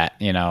after that,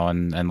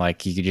 and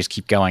like he could just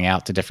keep going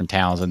out to different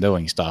towns and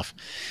doing stuff.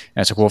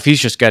 And it's like, well, if he's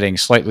just getting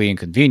slightly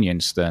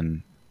inconvenienced,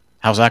 then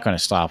how's that going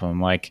to stop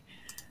him? Like,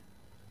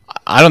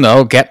 I don't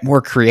know, get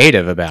more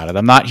creative about it.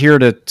 I'm not here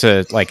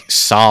to like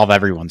solve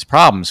everyone's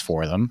problems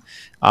for them.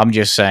 I'm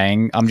just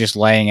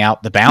laying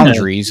out the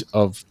boundaries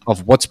of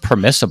what's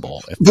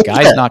permissible. If the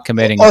guy's not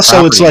committing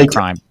also, it's like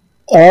crime,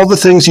 all the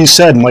things you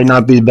said might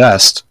not be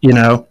best,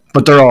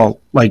 but they're all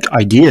like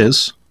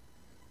ideas.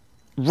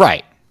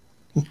 Right.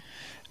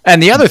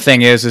 And the other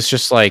thing is, it's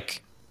just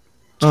like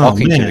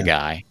talking to the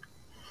guy.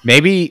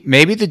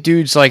 Maybe the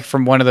dude's like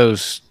from one of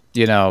those,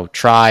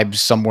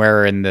 tribes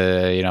somewhere in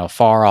the,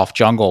 far off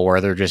jungle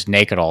where they're just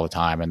naked all the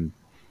time and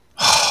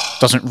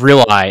doesn't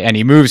realize, and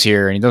he moves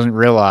here and he doesn't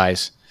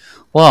realize,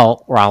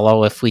 well,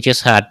 Rollo, if we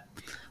just had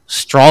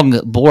strong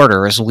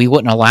borders, we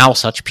wouldn't allow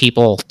such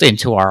people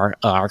into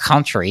our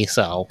country.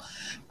 So,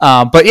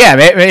 but yeah,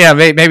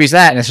 maybe it's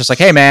that. And it's just like,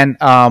 hey man,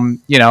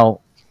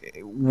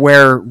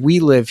 where we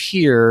live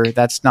here,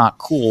 that's not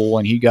cool.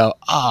 And he'd go,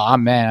 oh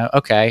man,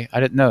 okay, I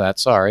didn't know that.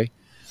 Sorry.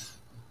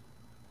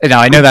 Now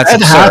I know that's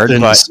absurd,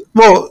 but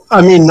well,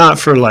 I mean, not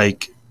for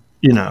like,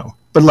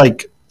 but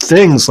like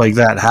things like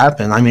that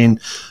happen. I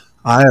mean,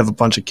 I have a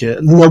bunch of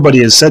kids. Nobody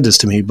has said this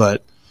to me,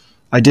 but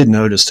I did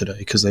notice today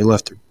because they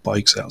left their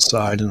bikes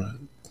outside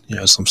and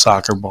some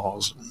soccer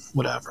balls and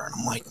whatever. And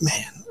I'm like,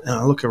 man, and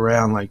I look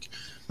around like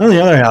none of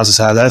the other houses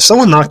have that. If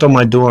someone knocked on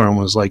my door and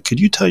was like,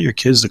 could you tell your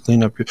kids to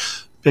clean up your,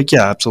 like,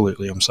 yeah,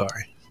 absolutely. I'm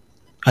sorry.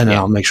 I know.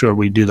 I'll make sure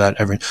we do that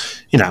every,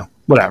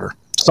 whatever.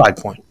 Side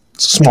point.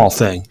 It's a small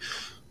thing.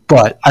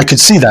 But I could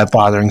see that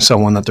bothering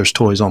someone that there's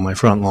toys on my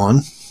front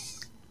lawn.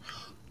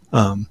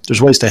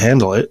 There's ways to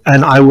handle it,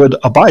 and I would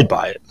abide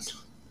by it.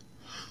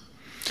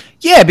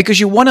 Yeah, because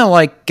you want to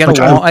like get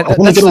along. I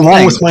want to get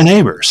along with my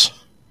neighbors.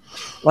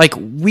 Like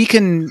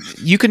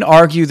you can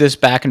argue this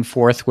back and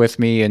forth with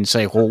me and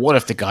say, well, what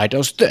if the guy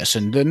does this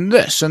and then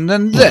this and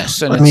then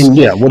this? And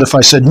what if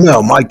I said,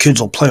 no, my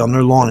kids will play on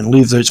their lawn and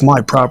it's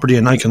my property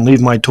and I can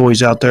leave my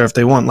toys out there if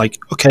they want. Like,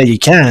 okay, you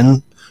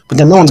can, but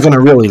then no one's going to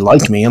really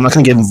like me. I'm not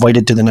going to get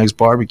invited to the next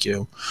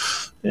barbecue.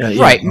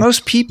 Right.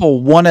 Most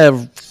people want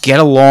to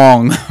get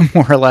along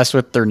more or less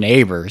with their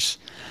neighbors.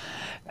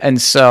 And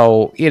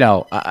so,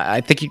 I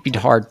think you'd be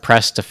hard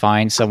pressed to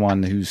find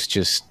someone who's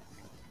just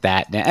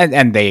that,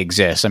 and they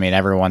exist. I mean,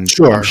 everyone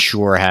I'm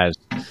sure has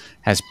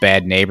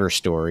bad neighbor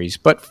stories,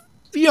 but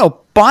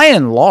by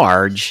and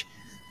large,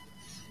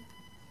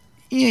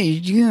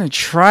 you're gonna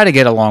try to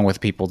get along with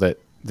people that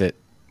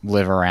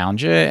live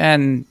around you,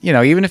 and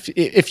even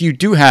if you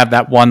do have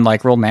that one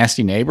like real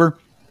nasty neighbor,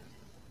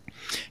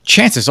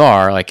 chances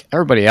are like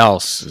everybody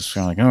else is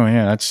kind of like, oh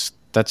yeah,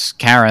 that's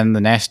Karen, the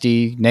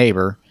nasty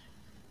neighbor.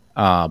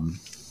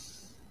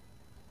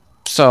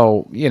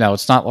 So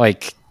it's not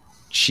like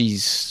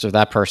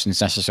that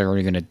person's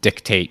necessarily going to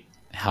dictate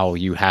how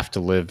you have to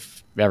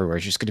live everywhere.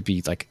 It's just going to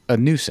be like a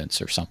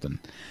nuisance or something.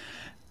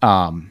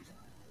 I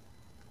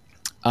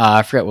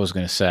forget what I was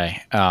going to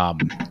say. I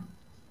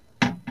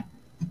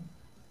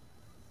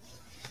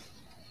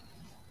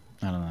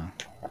don't know.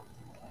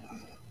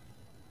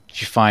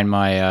 Did you find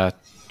my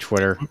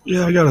Twitter?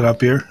 Yeah, I got it up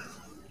here.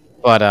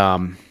 But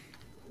what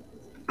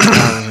was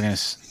I going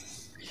to?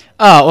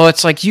 Oh, well,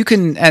 it's like you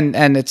can,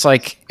 and it's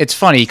like, it's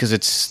funny because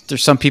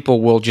there's some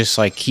people will just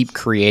like keep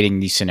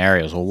creating these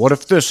scenarios. Well, what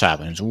if this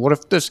happens? What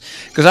if this?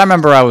 Because I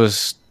remember I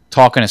was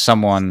talking to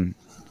someone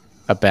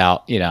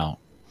about,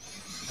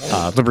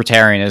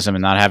 libertarianism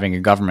and not having a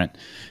government.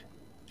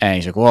 And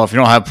he's like, well, if you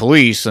don't have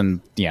police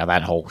and,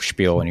 that whole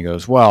spiel. And he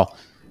goes, well,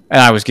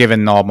 and I was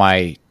given all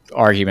my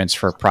arguments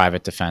for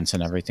private defense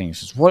and everything. He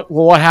says,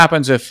 what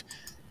happens if,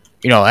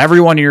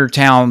 everyone in your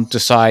town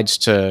decides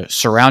to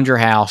surround your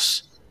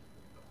house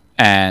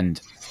and,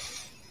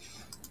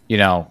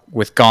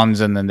 with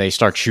guns, and then they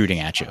start shooting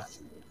at you.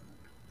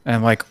 And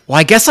I'm like, well,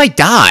 I guess I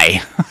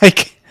die.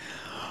 Like,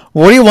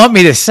 what do you want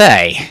me to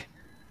say?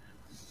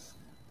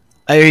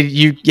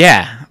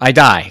 I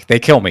die. They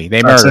kill me.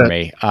 They murder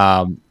me.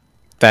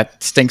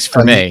 That stinks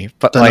for me.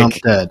 But then like, I'm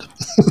dead.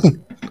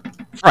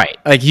 Right.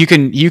 Like you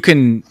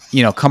can,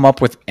 come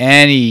up with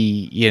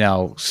any,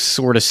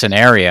 sort of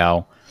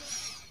scenario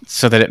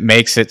so that it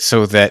makes it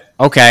so that,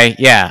 okay,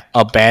 yeah,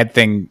 a bad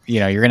thing,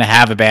 you're going to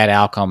have a bad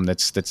outcome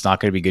that's not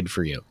going to be good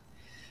for you.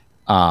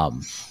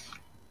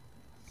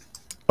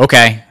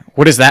 Okay,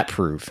 what does that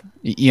prove?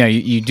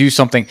 You do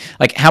something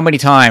like, how many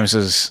times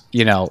is,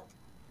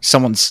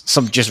 some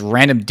just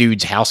random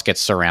dude's house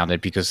gets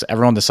surrounded because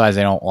everyone decides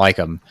they don't like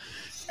him,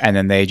 and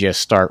then they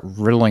just start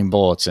riddling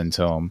bullets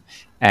into him.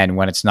 And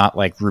when it's not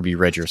like Ruby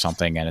Ridge or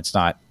something, and it's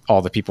not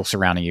all the people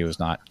surrounding you is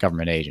not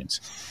government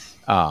agents.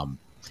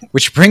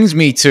 Which brings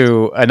me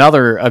to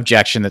another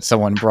objection that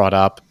someone brought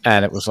up,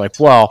 and it was like,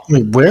 well,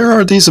 Wait, where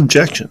are these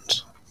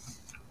objections?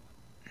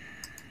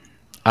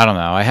 I don't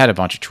know. I had a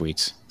bunch of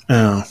tweets.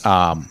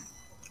 Oh.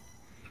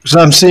 So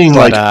I'm seeing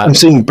I'm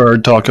seeing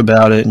Bird talk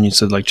about it, and you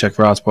said like check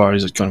Rothbard,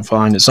 he's going to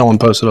find it. Someone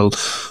posted a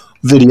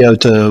video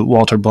to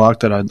Walter Block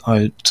that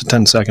it's a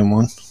 10-second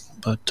one,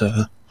 but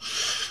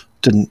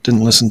didn't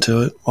listen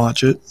to it,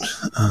 watch it.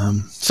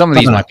 Some of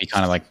these might be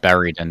kind of like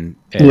buried in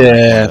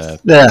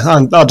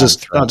I'll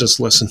just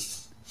listen.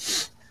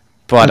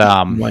 But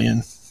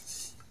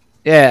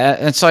yeah,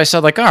 and so I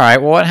said like, all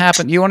right, well, what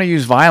happened? You want to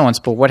use violence,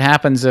 but what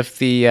happens if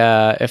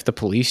the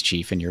police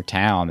chief in your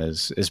town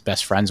is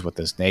best friends with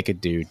this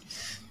naked dude,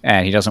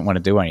 and he doesn't want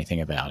to do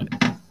anything about it?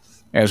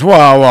 It goes,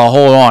 well,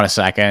 hold on a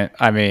second.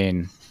 I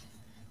mean,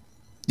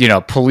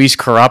 police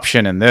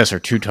corruption and this are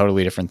two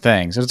totally different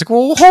things. And it's like,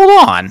 well,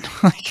 hold on.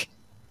 Like,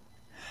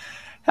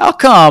 how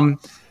come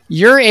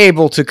you're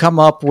able to come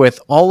up with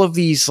all of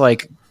these,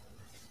 like,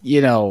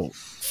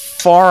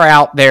 far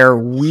out there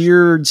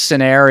weird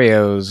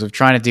scenarios of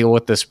trying to deal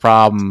with this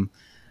problem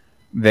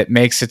that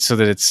makes it so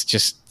that it's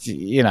just,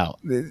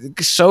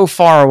 so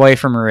far away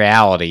from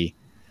reality.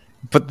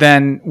 But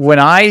then when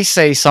I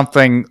say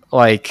something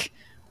like,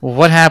 well,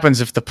 what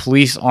happens if the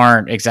police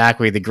aren't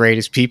exactly the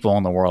greatest people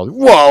in the world?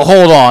 Whoa,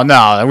 hold on.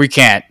 No, we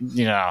can't,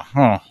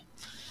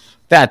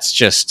 that's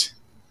just,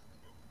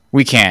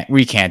 we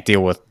can't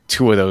deal with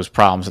two of those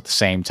problems at the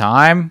same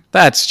time.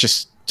 That's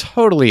just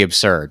totally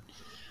absurd.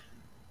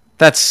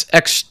 That's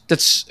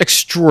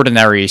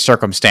extraordinary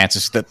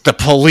circumstances that the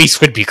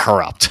police would be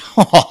corrupt.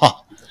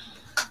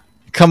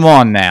 Come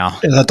on now.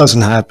 Yeah, that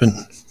doesn't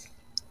happen.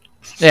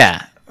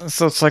 Yeah.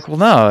 So it's like, well,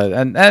 no.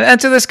 And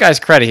to this guy's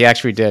credit, he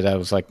actually did. I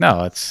was like,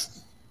 no, it's...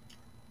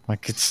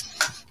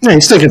 Yeah,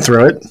 he's thinking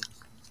through it.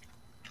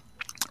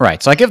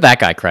 Right. So I give that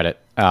guy credit,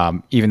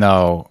 even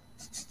though,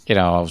 I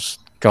was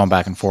going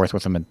back and forth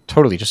with him and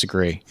totally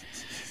disagree.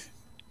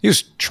 He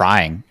was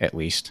trying, at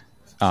least.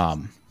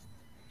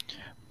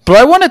 But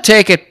I want to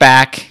take it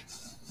back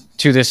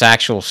to this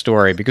actual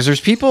story because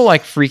there's people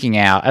like freaking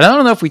out. And I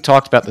don't know if we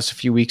talked about this a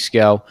few weeks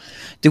ago.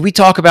 Did we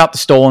talk about the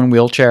stolen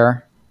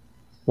wheelchair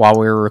while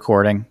we were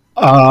recording?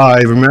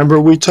 I remember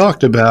we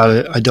talked about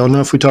it. I don't know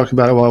if we talked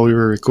about it while we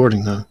were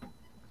recording, though.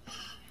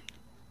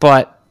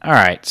 But, all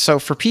right. So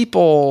for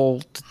people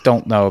that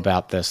don't know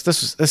about this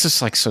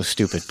is like so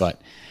stupid, but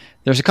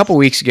there's a couple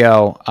weeks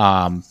ago,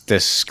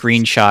 this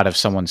screenshot of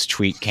someone's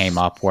tweet came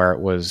up where it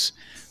was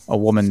a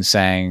woman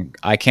saying,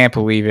 I can't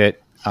believe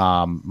it.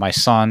 My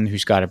son,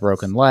 who's got a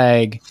broken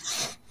leg,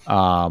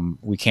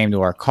 we came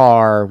to our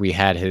car. We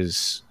had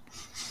his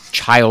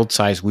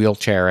child-sized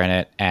wheelchair in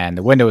it, and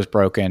the window was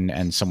broken,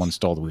 and someone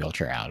stole the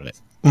wheelchair out of it.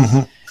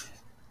 Mm-hmm.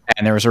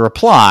 And there was a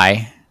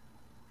reply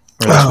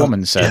where this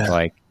woman said,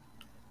 like,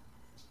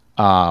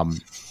 I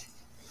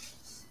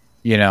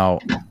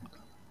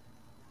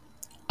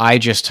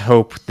just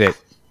hope that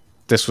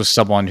this was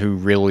someone who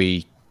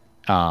really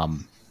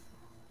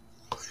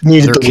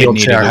needed the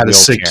wheelchair, had a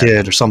sick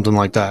kid or something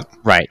like that.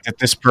 Right. That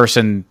this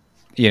person,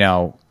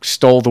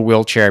 stole the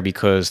wheelchair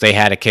because they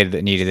had a kid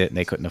that needed it and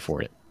they couldn't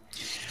afford it.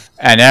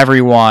 And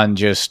everyone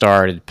just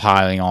started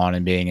piling on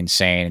and being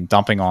insane and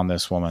dumping on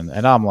this woman.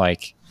 And I'm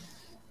like,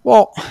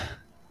 well, all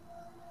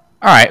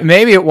right,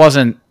 maybe it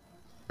wasn't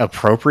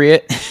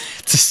appropriate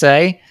to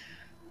say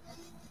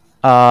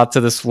to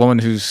this woman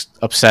who's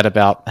upset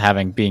about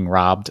being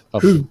robbed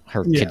of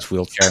her kid's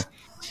wheelchair.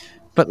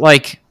 But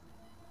like,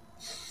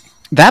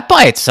 that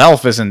by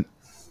itself isn't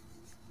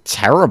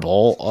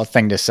terrible a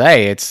thing to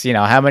say. It's,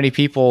 how many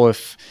people,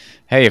 if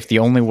the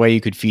only way you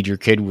could feed your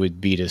kid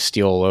would be to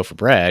steal a loaf of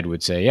bread,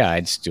 would say, yeah,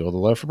 I'd steal the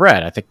loaf of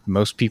bread. I think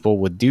most people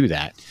would do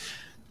that.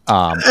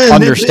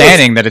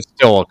 Understanding that it's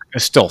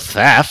still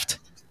theft.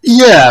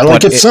 Yeah,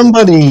 like if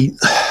somebody,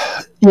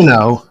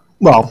 well,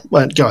 go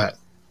ahead.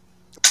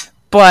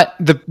 But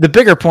the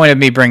bigger point of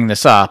me bringing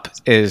this up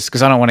is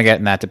because I don't want to get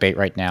in that debate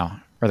right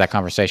now or that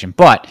conversation.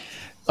 But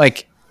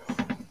like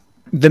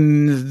the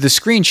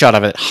screenshot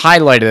of it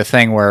highlighted a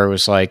thing where it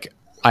was like,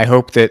 I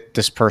hope that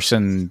this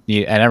person,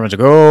 and everyone's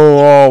like,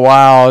 oh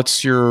wow,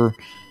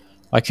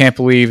 I can't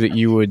believe that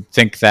you would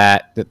think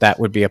that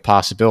would be a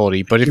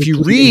possibility. But if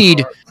you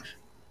read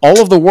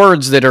all of the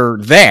words that are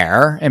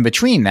there in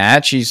between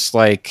that, she's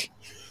like,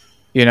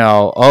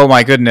 oh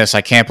my goodness,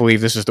 I can't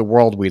believe this is the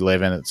world we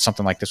live in.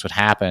 Something like this would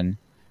happen,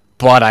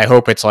 but I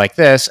hope it's like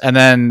this. And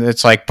then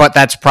it's like, but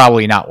that's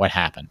probably not what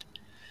happened.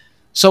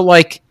 So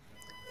like,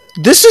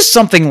 this is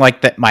something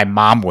like that my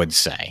mom would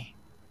say.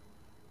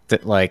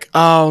 That like,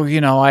 oh,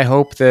 I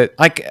hope that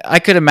I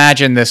could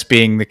imagine this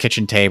being the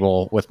kitchen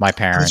table with my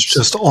parents. It's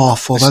just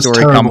awful. The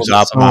story comes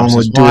up. Mom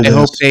says, I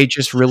hope they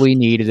just really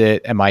needed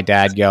it. And my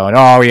dad going,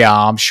 oh yeah,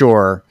 I'm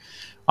sure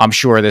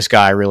this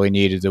guy really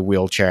needed the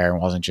wheelchair and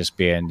wasn't just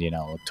being,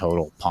 a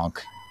total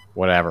punk,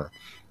 whatever.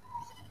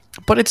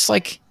 But it's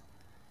like,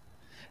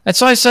 and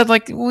so I said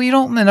like, well, you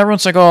don't, and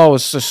everyone's like, oh,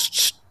 it's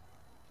just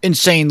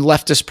insane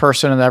leftist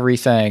person and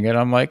everything. And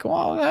I'm like,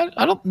 well,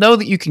 I don't know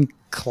that you can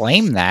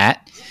claim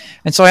that.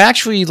 And so I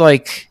actually,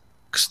 like,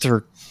 because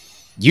they're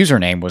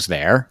username was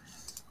there.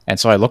 And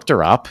so I looked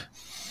her up,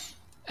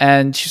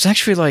 and she's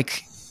actually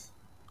like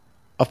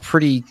a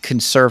pretty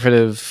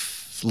conservative,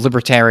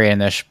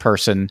 libertarianish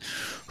person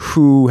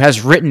who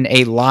has written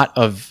a lot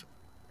of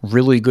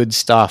really good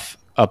stuff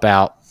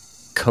about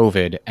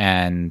COVID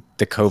and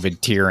the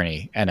COVID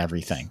tyranny and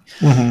everything.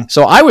 Mm-hmm.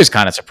 So I was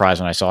kind of surprised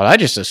when I saw it. I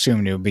just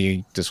assumed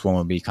this woman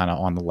would be kind of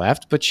on the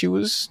left, but she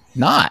was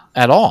not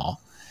at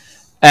all.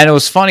 And it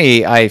was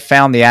funny. I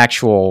found the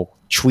actual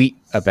tweet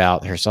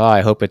about her. So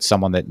I hope it's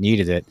someone that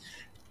needed it.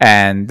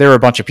 And there were a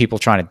bunch of people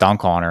trying to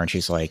dunk on her, and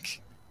she's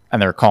like,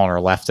 and they're calling her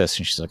a leftist,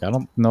 and she's like, I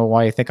don't know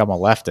why you think I'm a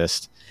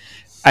leftist.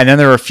 And then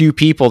there were a few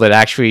people that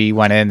actually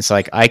went in. It's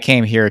like, I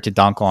came here to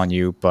dunk on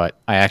you, but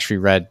I actually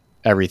read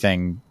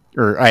everything,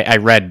 or I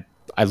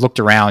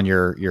looked around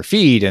your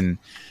feed, and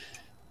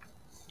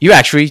you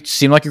actually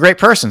seem like a great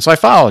person, so I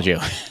followed you.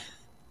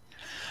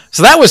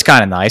 So that was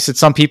kind of nice that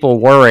some people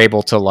were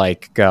able to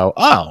like go,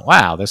 oh,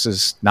 wow, this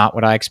is not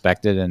what I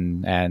expected,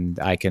 and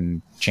I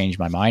can change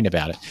my mind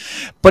about it.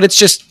 But it's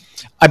just,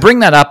 I bring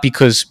that up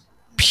because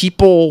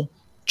people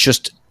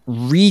just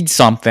read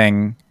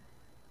something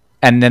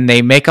and then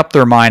they make up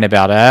their mind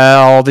about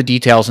all the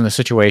details in the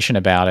situation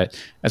about it,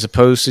 as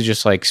opposed to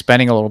just like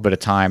spending a little bit of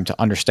time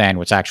to understand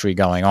what's actually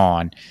going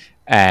on.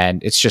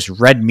 And it's just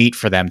red meat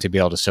for them to be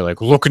able to say,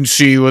 like, look and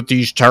see what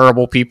these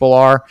terrible people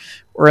are.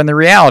 Or in the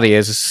reality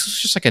is,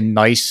 it's just like a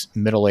nice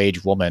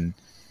middle-aged woman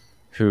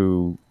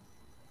who,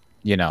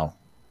 you know,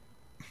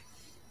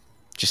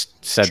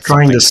 just said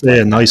trying to say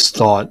a nice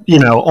thought, you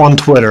know, on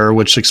Twitter,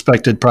 which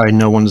expected probably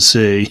no one to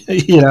see,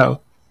 you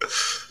know.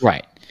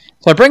 Right.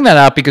 So I bring that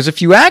up because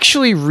if you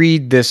actually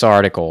read this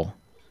article,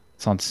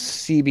 it's on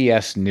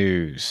CBS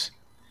News.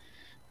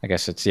 I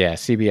guess it's,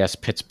 CBS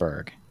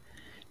Pittsburgh.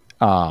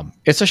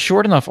 It's a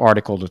short enough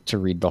article to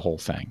read the whole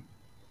thing.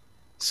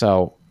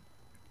 So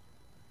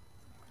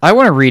I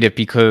want to read it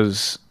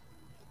because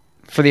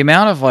for the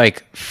amount of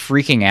like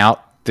freaking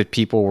out that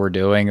people were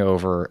doing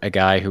over a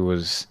guy who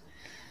was,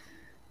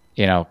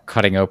 you know,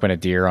 cutting open a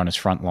deer on his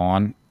front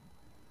lawn,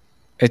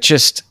 it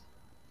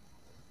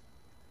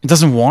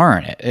doesn't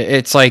warrant it.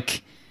 It's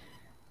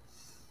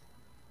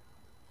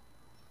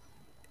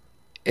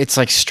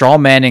like straw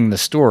manning the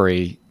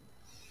story,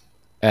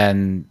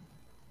 and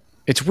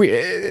it's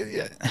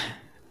weird.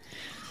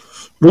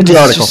 Read the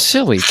article. Just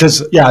silly.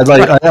 Because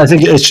I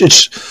think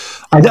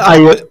it's.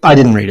 I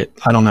didn't read it.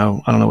 I don't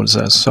know what it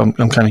says, so I'm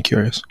kind of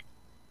curious.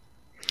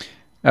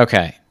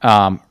 Okay.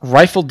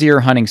 Rifle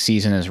deer hunting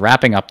season is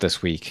wrapping up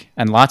this week,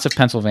 and lots of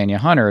Pennsylvania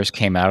hunters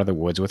came out of the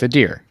woods with a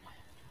deer.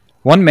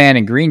 One man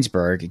in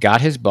Greensburg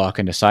got his buck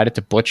and decided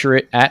to butcher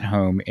it at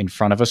home in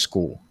front of a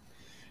school.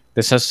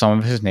 This has some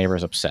of his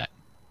neighbors upset.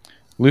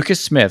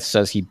 Lucas Smith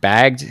says he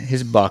bagged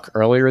his buck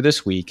earlier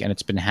this week, and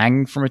it's been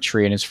hanging from a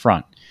tree in his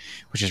front,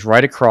 which is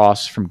right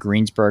across from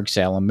Greensburg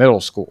Salem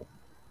Middle School.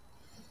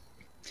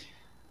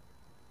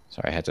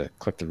 Sorry, I had to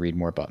click the read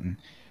more button.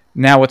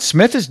 Now, what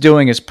Smith is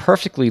doing is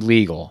perfectly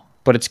legal,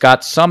 but it's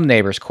got some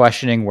neighbors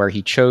questioning where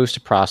he chose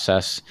to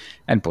process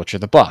and butcher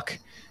the buck.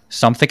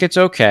 Some think it's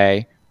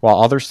okay, while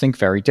others think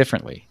very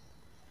differently.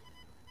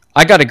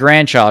 I got a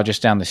grandchild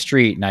just down the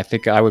street, and I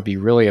think I would be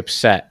really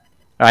upset.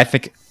 I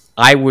think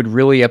I would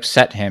really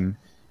upset him.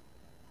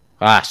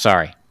 I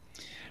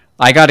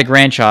got a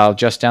grandchild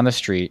just down the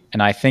street,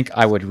 and I think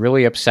I would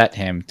really upset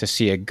him to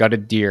see a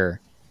gutted deer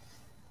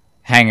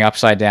hanging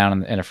upside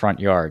down in a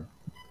front yard,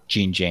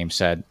 Gene James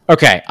said.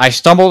 Okay, I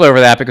stumbled over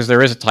that because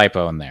there is a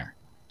typo in there.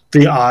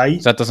 The I?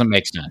 So that doesn't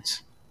make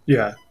sense.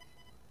 Yeah.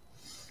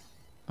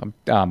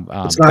 It's not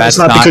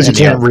because you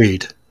can't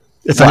read.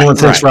 If anyone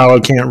thinks Rollo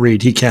can't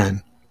read, he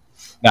can.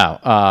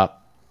 No.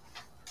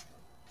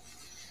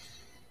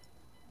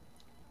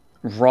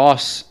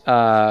 Ross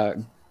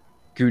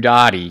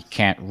Gudati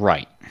can't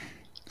write.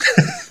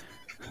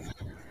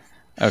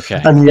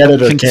 Okay. And the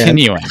editor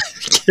Continuing.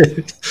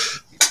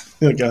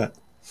 Oh, God.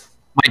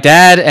 My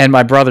dad and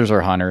my brothers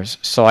are hunters,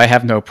 so I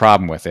have no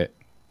problem with it,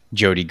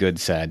 Jody Good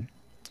said.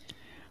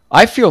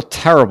 I feel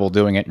terrible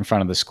doing it in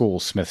front of the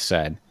school, Smith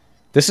said.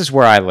 This is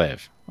where I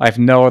live. I have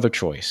no other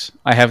choice.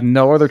 I have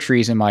no other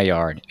trees in my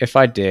yard. If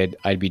I did,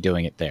 I'd be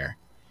doing it there.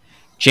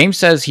 James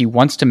says he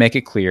wants to make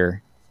it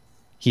clear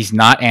he's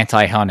not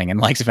anti-hunting and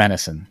likes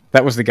venison.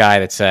 That was the guy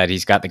that said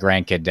he's got the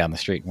grandkid down the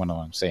street when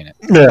I'm saying it.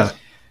 Yeah.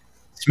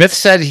 Smith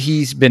said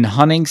he's been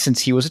hunting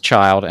since he was a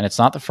child, and it's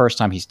not the first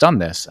time he's done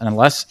this. And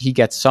unless he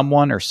gets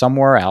someone or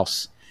somewhere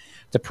else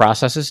to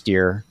process his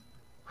deer,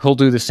 he'll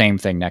do the same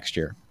thing next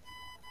year.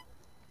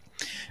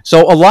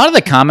 So a lot of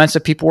the comments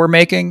that people were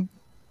making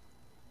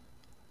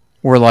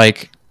were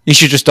like, he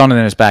should just done it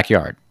in his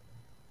backyard.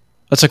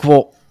 It's like,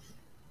 well,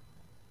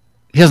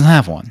 he doesn't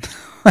have one.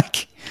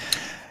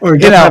 Or he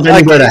doesn't have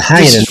anywhere to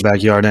hang it in the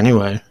backyard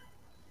anyway.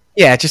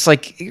 Yeah, just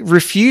like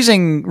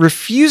refusing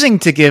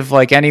to give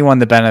like anyone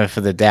the benefit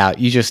of the doubt.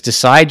 You just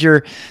decide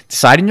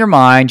in your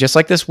mind, just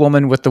like this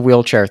woman with the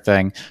wheelchair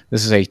thing.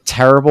 This is a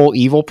terrible,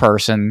 evil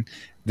person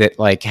that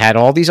like had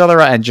all these other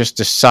and just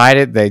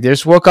decided they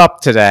just woke up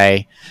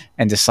today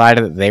and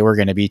decided that they were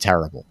going to be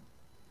terrible.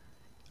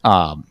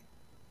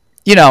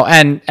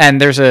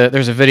 and there's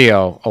a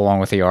video along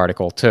with the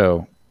article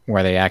too,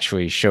 where they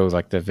actually show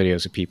like the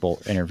videos of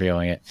people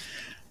interviewing it.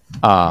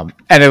 And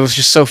it was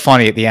just so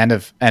funny at the end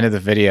of the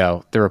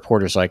video, the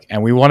reporter's like,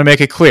 and we want to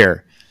make it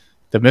clear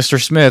that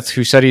Mr. Smith,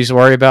 who said he's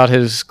worried about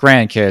his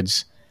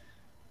grandkids,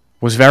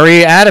 was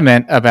very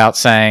adamant about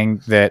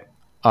saying that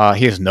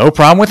he has no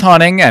problem with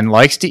hunting and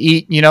likes to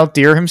eat,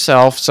 deer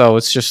himself. So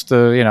it's just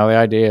the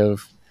idea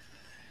of.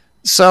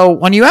 So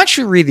when you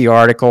actually read the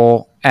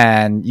article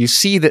and you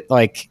see that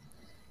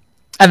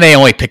and they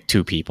only picked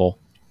two people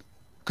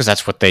because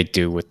that's what they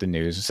do with the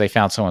news. Is they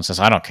found someone who says,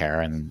 I don't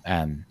care. And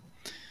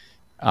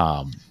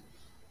the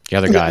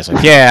other guy's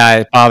like, yeah,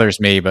 it bothers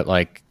me, but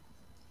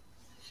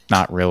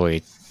not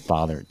really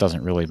bother. It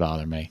doesn't really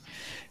bother me.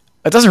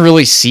 It doesn't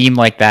really seem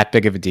like that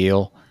big of a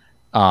deal.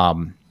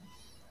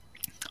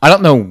 I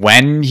don't know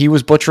when he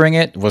was butchering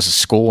it. Was a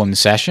school in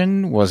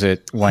session? Was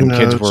it when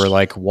kids were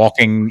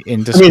walking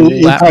into school?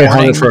 He probably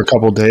hunted for a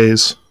couple of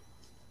days.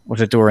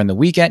 Was it during the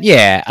weekend?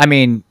 Yeah. I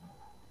mean,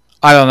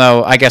 I don't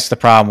know. I guess the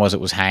problem was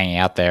it was hanging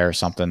out there or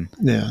something.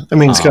 Yeah. I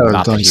mean, it's got a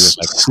nice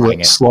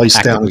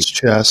slice down his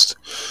chest.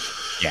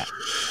 Yeah.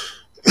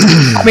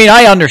 I mean,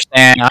 I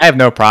understand. I have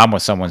no problem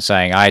with someone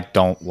saying, I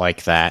don't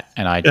like that,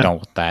 and I wouldn't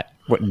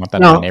want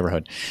that in my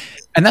neighborhood.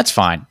 And that's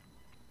fine.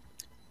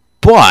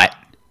 But,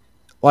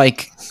 why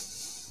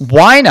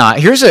not?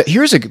 Here's a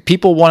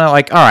people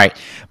want to all right,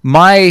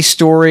 my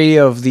story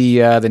of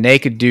the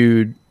naked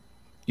dude,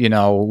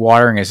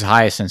 watering his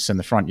hyacinths in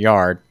the front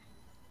yard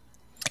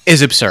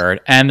is absurd,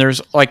 and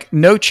there's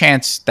no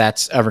chance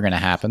that's ever going to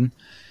happen.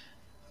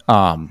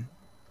 But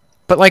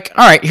all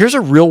right, here's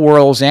a real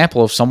world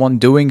example of someone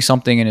doing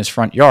something in his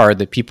front yard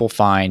that people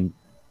find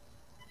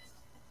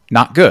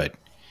not good.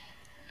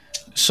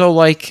 So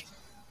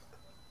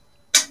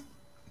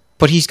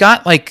but he's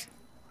got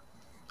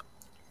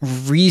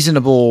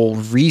reasonable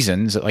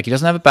reasons that he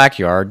doesn't have a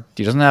backyard,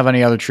 he doesn't have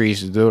any other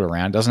trees to do it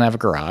around, doesn't have a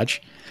garage.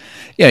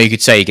 You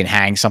could say you can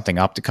hang something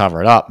up to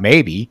cover it up,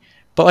 maybe.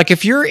 But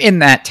if you're in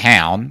that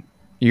town,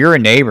 you're a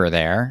neighbor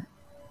there,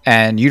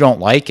 and you don't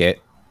like it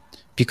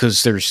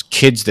because there's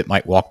kids that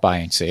might walk by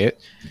and see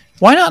it,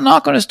 why not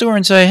knock on his door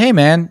and say, hey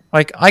man,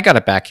 I got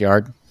a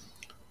backyard.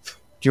 Do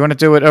you want to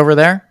do it over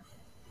there?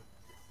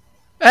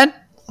 And,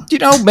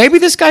 maybe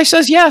this guy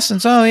says yes, and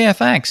so, yeah,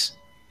 thanks.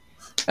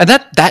 And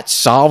that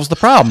solves the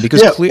problem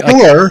because that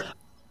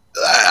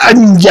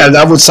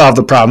would solve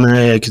the problem.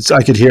 I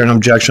could hear an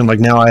objection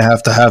now I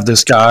have to have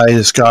this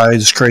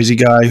crazy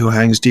guy who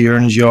hangs deer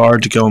in his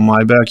yard to go in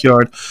my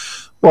backyard.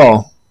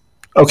 Well,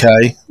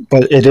 okay,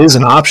 but it is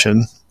an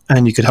option,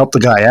 and you could help the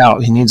guy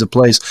out. He needs a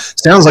place.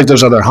 Sounds like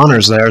there's other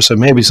hunters there, so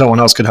maybe someone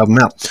else could help him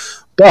out.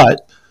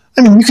 But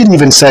I mean, you could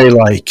even say you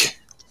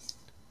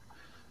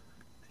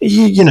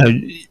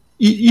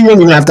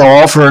don't even have to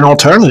offer an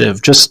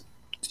alternative. Just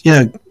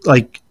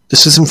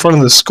this is in front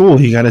of the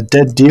school. You got a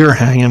dead deer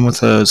hanging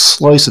with a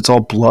slice. It's all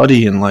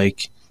bloody, and do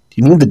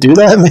you need to do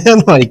that,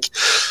 man?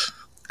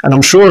 And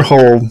I'm sure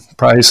he'll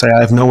probably say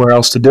I have nowhere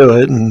else to do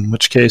it. In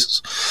which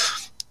case,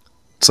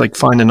 it's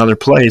find another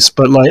place.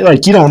 But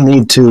you don't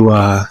need to.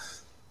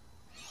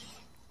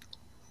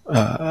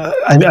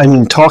 I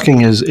mean,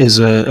 talking is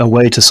a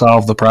way to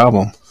solve the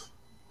problem.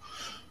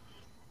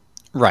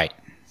 Right.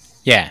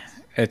 Yeah.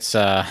 It's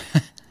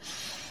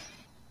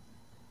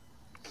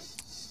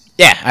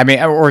yeah, I mean,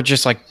 or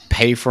just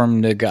pay for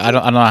him to go. I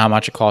don't know how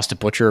much it costs to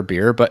butcher a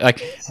deer.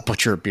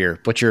 Butcher a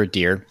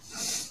deer.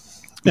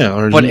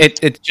 Yeah, but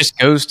it just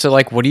goes to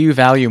what do you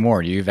value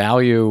more? Do you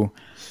value,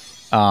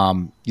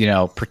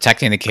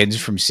 protecting the kids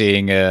from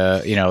seeing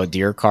a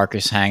deer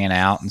carcass hanging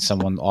out and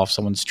off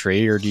someone's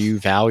tree, or do you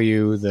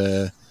value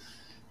the,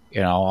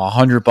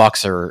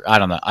 $100 or I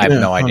don't know, I have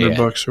no idea,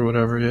 $100 or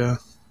whatever, yeah.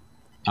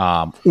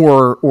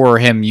 Or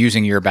him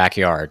using your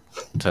backyard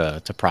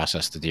to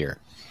process the deer.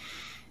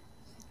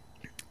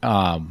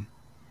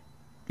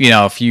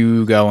 If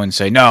you go and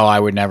say, no, I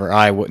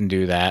wouldn't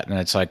do that. And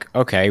it's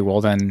okay, well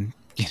then,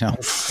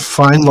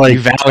 find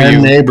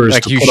 10 neighbors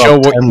to put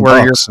up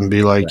 $10 and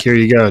be here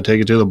you go,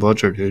 take it to the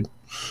butcher, dude.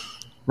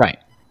 Right.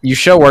 You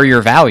show where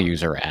your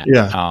values are at.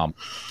 Yeah.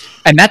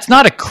 And that's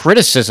not a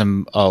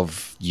criticism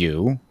of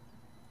you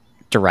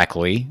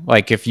directly.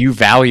 If you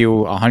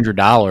value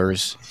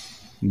 $100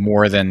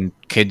 more than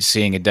kids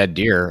seeing a dead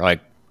deer,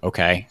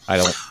 okay,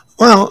 I'm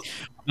not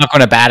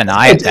going to bat an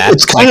eye at that.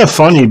 It's kind of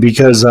funny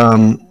because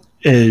a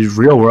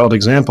real world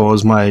example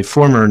is my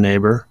former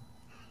neighbor,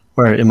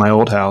 where in my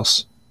old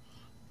house,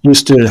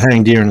 used to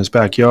hang deer in his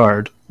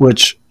backyard.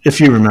 Which,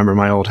 if you remember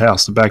my old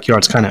house, the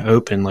backyard's kind of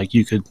open.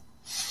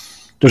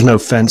 There's no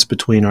fence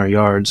between our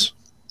yards,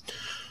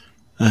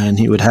 and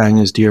he would hang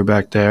his deer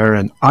back there,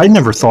 and I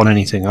never thought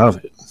anything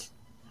of it.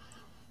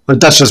 But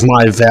that's just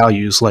my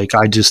values.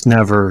 I just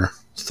never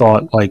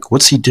thought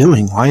what's he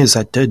doing? Why is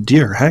that dead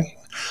deer hanging?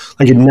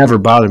 It never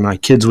bothered me. My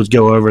kids would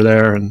go over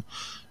there, and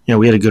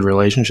we had a good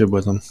relationship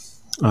with them.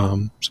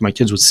 So my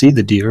kids would see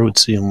the deer, would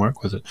see him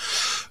work with it.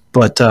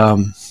 But I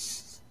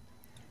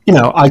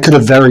could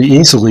have very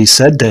easily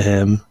said to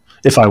him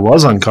if I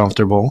was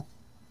uncomfortable,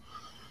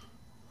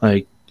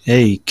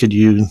 hey, could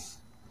you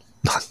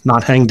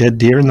not hang dead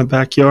deer in the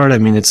backyard. I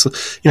mean, it's,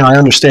 I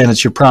understand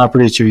it's your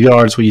property, it's your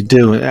yard, it's what you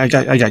do. I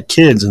got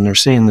kids and they're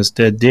seeing this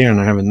dead deer and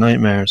they're having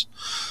nightmares.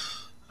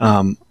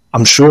 I'm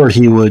sure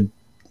he would,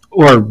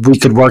 or we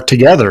could work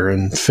together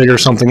and figure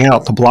something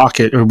out to block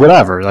it or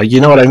whatever. Like, you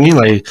know what I mean?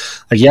 Like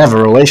you have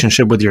a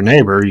relationship with your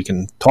neighbor, you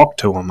can talk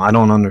to him. I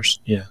don't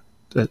understand.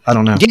 Yeah. I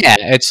don't know. Yeah,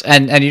 it's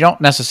and you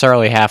don't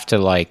necessarily have to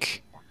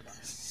like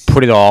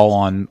put it all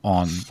on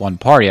one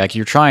party. Like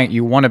you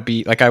want to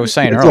be, like I was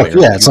saying earlier.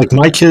 Yeah, it's like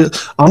my kid.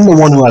 I'm the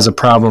one who has a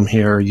problem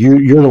here.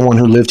 You're the one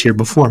who lived here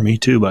before me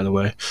too, by the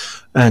way,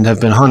 and have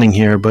been hunting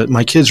here. But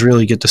my kids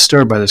really get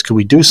disturbed by this. Could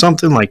we do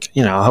something? Like,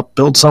 help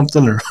build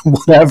something or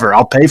whatever.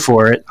 I'll pay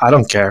for it. I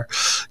don't care.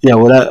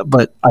 Yeah,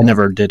 but I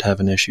never did have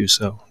an issue,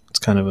 so it's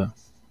kind of a.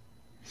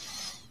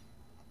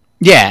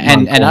 Yeah,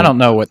 and I don't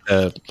know what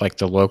the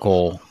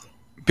local,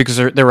 because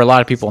there were a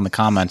lot of people in the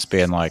comments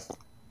being like,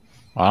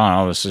 I don't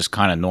know, this is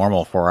kind of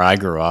normal for where I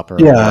grew up.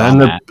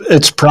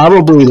 It's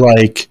probably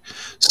like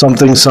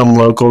something some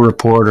local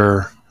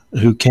reporter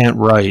who can't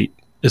write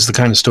is the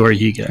kind of story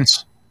he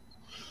gets.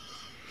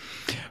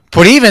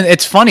 But even,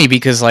 it's funny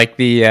because like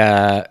the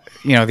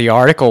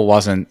article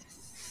wasn't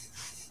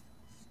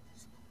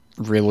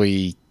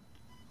really,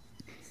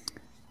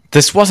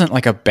 this wasn't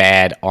like a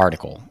bad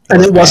article.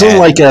 And it wasn't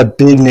like a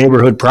big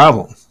neighborhood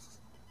problem.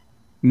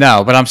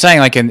 No, but I'm saying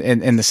like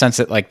in the sense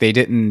that like they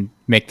didn't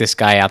make this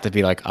guy out to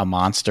be like a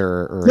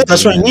monster or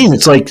that's what I mean.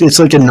 It's like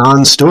a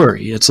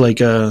non-story. It's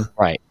like a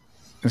right.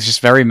 It's just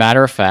very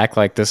matter of fact.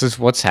 Like, this is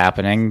what's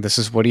happening. This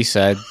is what he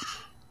said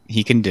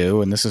he can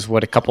do, and this is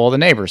what a couple of the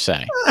neighbors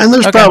say. And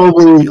there's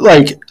probably,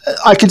 like,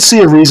 I could see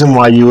a reason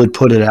why you would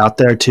put it out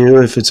there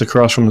too if it's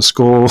across from the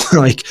school.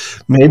 Like,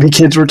 maybe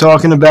kids were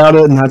talking about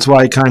it, and that's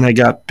why it kind of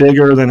got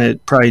bigger than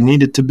it probably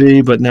needed to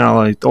be. But now,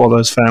 like, all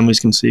those families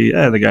can see,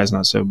 the guy's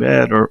not so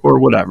bad, or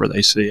whatever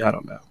they see. I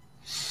don't know.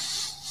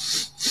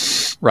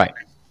 Right.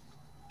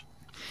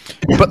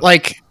 But,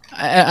 like,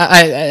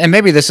 and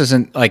maybe this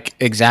isn't, like,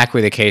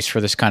 exactly the case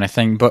for this kind of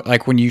thing, but,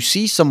 like, when you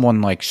see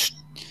someone, like,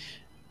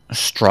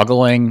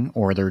 struggling,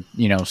 or they're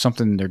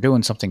they're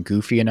doing something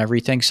goofy and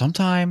everything,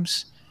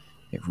 sometimes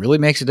it really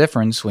makes a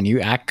difference when you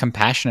act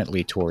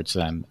compassionately towards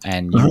them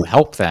and you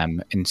help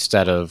them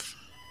instead of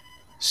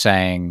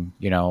saying,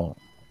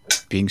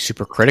 being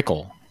super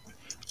critical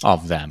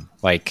of them.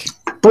 Like,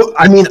 but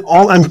I mean,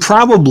 I'm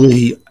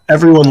probably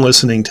everyone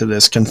listening to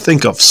this can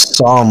think of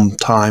some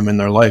time in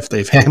their life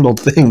they've handled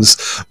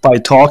things by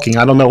talking.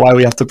 I don't know why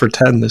we have to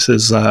pretend this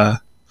is the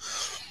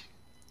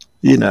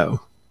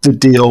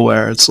deal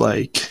where it's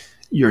like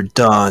you're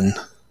done.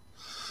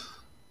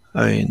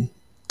 I mean,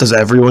 does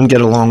everyone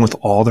get along with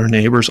all their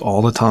neighbors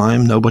all the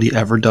time? Nobody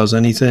ever does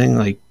anything?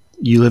 Like,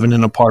 you live in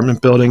an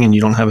apartment building and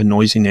you don't have a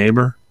noisy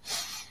neighbor?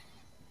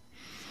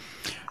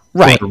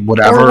 Right. Or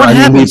whatever.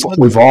 I mean,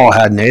 we've all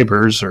had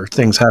neighbors or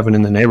things happen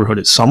in the neighborhood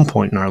at some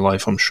point in our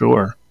life, I'm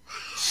sure.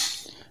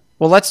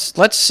 Well, let's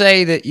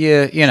say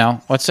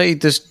that let's say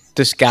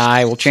this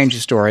guy, will change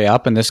the story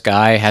up, and this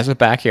guy has a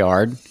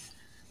backyard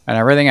and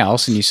everything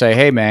else, and you say,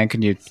 "Hey, man,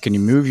 can you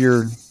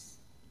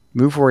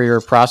move where you're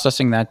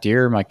processing that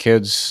deer? I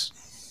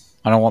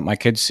don't want my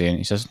kids seeing it."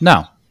 He says,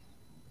 "No."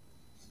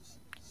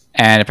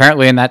 And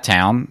apparently in that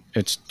town,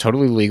 it's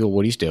totally legal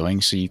what he's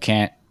doing, so you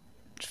can't,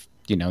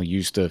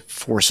 use the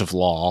force of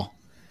law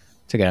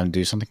to get him to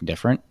do something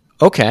different.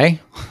 Okay.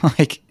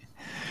 Like,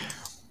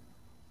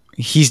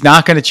 he's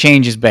not going to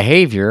change his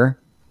behavior,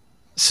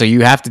 so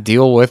you have to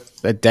deal with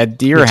a dead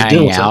deer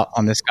hanging out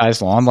on this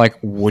guy's lawn. Like,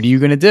 what are you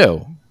going to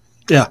do?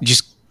 Yeah.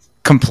 Just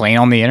complain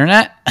on the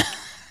internet?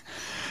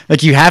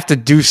 Like, you have to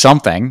do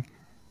something,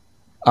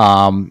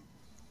 because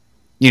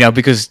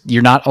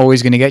you're not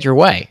always going to get your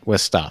way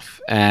with stuff.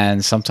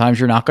 And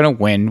sometimes you're not going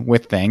to win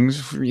with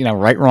things,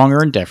 right, wrong,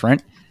 or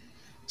indifferent.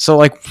 So,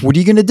 like, what are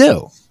you going to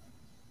do?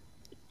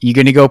 You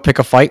going to go pick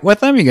a fight with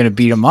them? You're going to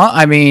beat them up?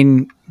 I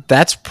mean,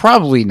 that's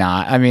probably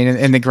not. I mean,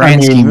 in the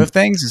grand scheme of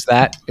things, is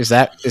that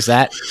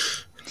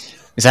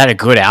a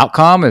good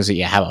outcome? Is it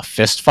you have a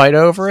fist fight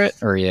over it,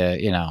 or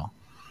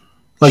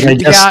like, I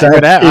guess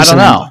that is an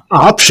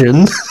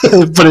option,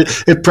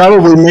 but it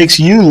probably makes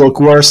you look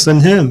worse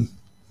than him.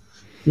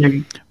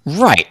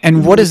 Right.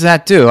 And what does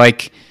that do?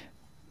 Like,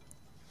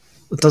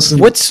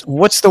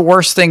 what's the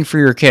worst thing for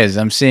your kids?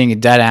 I'm seeing a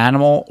dead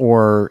animal,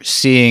 or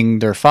seeing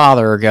their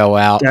father go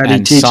out Daddy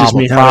and teaches solve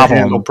me a how to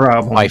handle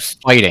problems by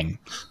fighting.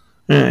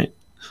 Right.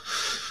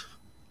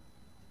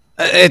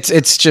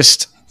 It's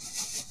just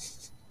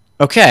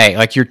okay.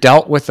 Like, you're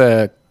dealt with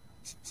a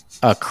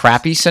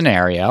crappy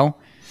scenario.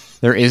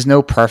 There is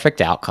no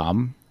perfect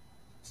outcome.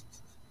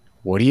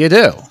 What do?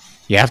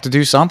 You have to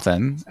do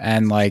something.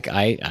 And like,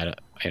 I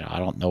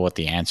don't know what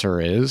the answer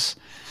is.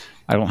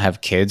 I don't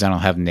have kids. I don't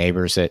have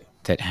neighbors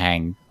that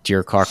hang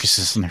deer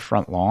carcasses on their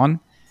front lawn.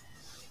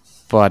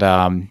 But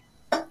I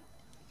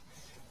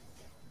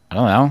don't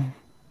know.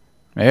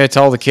 Maybe I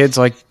tell the kids,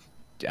 like,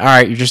 all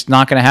right, you're just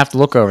not going to have to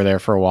look over there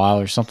for a while,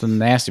 or something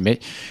nasty.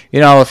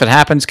 If it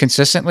happens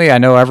consistently, I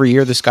know every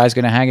year this guy's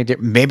going to hang a deer.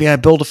 Maybe I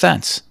build a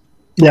fence.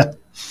 Yeah.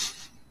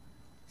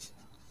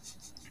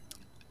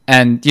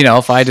 And, you know,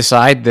 if I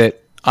decide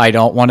that I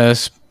don't want to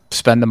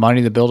spend the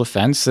money to build a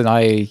fence, then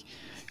I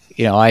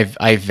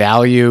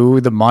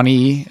value the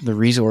money, the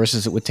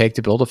resources it would take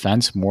to build a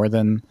fence more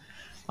than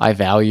I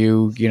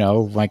value, you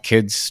know, my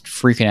kids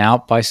freaking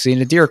out by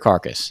seeing a deer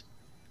carcass.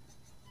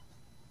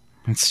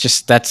 It's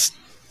just, that's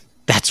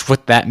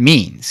what that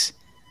means.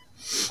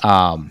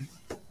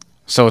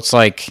 So it's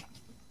like,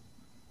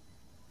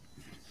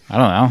 I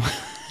don't know.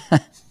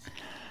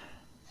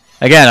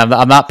 Again,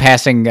 I'm not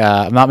passing,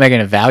 I'm not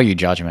making a value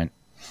judgment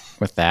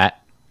with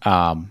that.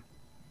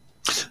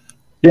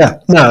 Yeah,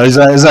 no, is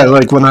that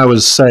like when I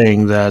was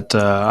saying that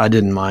I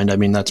didn't mind? I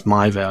mean, that's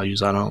my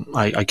values.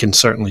 I can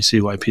certainly see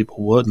why people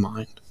would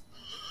mind.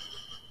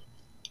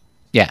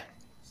 Yeah.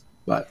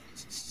 But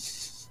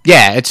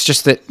yeah, it's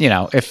just that, you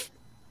know,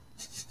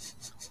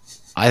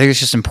 I think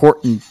it's just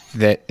important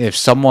that if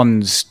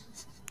someone's,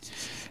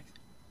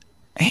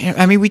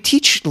 I mean, we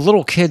teach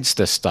little kids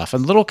this stuff,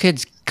 and little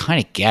kids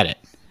kind of get it.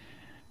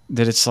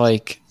 That it's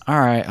like, all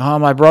right,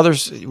 my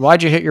brother's,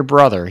 why'd you hit your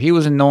brother? He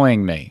was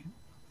annoying me.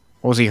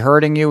 Was he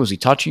hurting you? Was he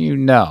touching you?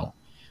 No.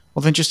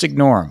 Well, then just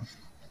ignore him.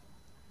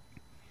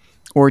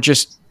 Or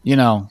just, you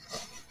know,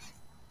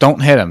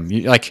 don't hit him.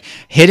 Like,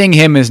 hitting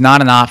him is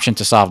not an option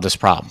to solve this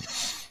problem.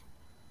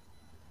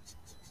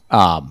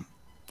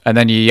 And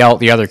then you yell at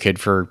the other kid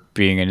for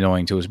being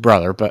annoying to his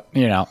brother. But,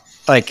 you know,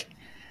 like,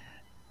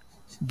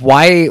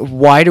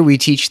 why do we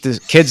teach the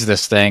kids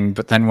this thing,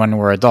 but then when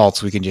we're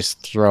adults, we can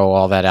just throw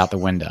all that out the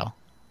window?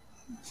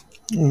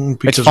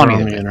 Because it's funny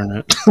we're on the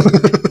internet.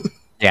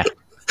 Yeah.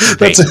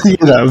 That's, you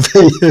know,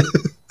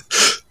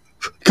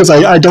 because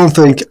I don't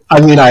think, I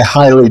mean, I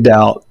highly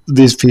doubt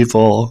these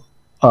people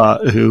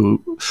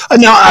who,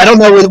 now I don't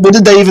know, what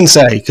did they even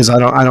say? Because I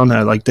don't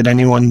know, like, did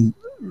anyone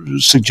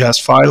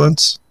suggest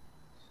violence?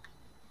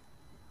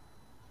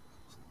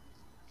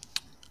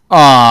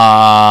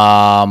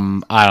 I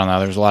don't know.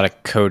 There's a lot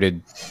of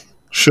coded,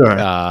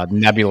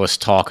 nebulous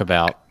talk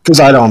about. Because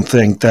I don't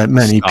think that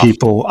many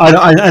people.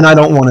 I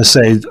don't want to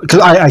say, because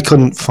I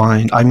couldn't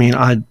find. I mean,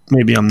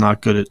 maybe I'm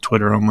not good at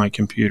Twitter on my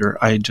computer.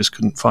 I just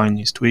couldn't find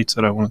these tweets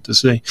that I wanted to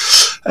see,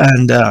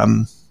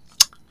 and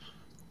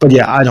but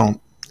yeah, I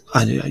don't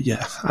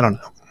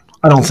know.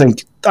 I don't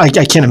think I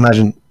can't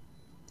imagine.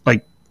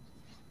 Like,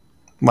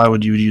 why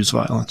would you use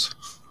violence?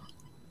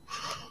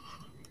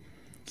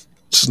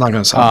 It's just not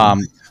going to solve.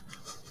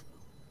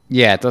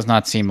 Yeah, it does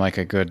not seem like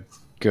a good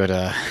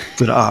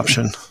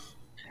option.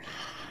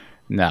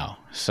 No.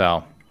 So,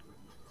 all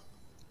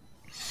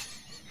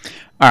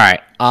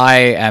right. I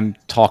am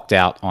talked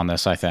out on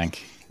this, I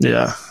think.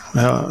 Yeah.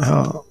 We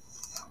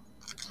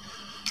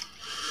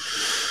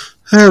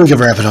can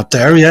wrap it up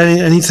there. Yeah.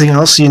 Anything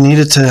else you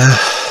needed to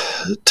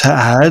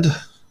add?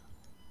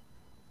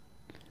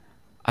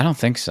 I don't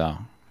think so.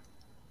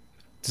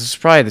 This is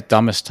probably the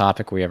dumbest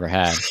topic we ever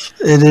had.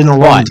 In a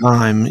long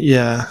time,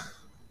 yeah.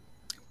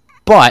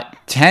 But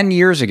 10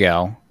 years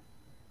ago,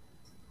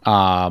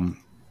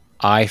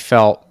 I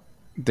felt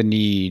the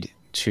need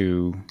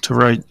to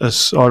write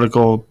this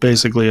article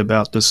basically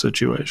about this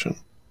situation.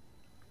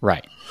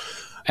 Right.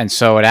 And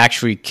so it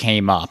actually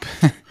came up.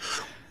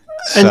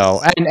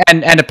 So,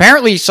 and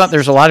apparently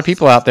there's a lot of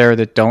people out there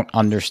that don't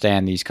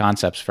understand these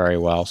concepts very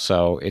well.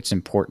 So it's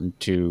important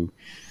to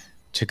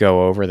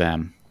go over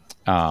them.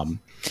 And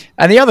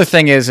the other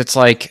thing is, it's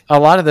like a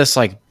lot of this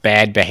like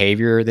bad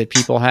behavior that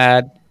people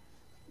have,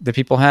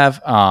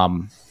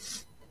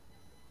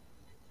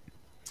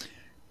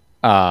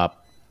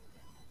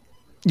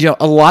 you know,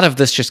 a lot of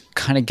this just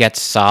kind of gets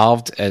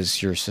solved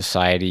as your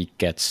society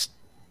gets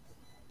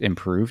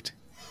improved.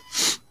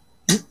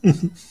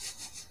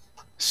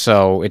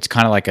 So it's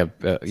kind of like a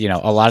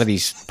lot of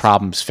these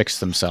problems fix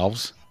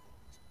themselves.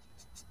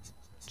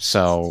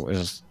 So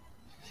if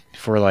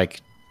we're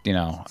like, you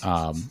know,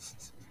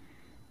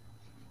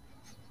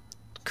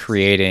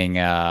 creating,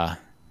 you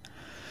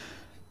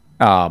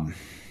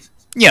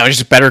know,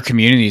 just better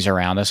communities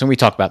around us. And we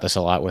talk about this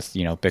a lot with,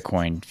 you know,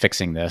 Bitcoin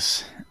fixing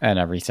this and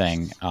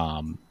everything.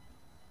 Yeah,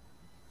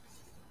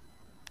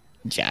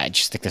 I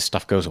just think this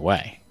stuff goes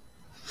away.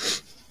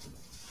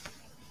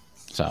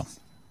 So,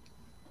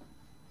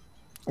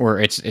 or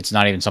it's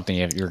not even something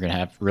you're going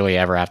to really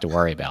ever have to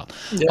worry about.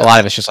 Yeah. A lot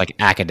of it's just like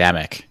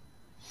academic.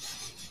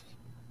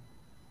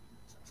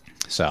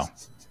 So, all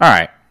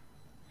right.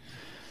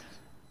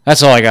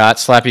 That's all I got.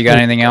 Slap, you got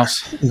anything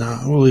else?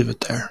 No, we'll leave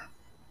it there.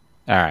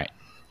 All right.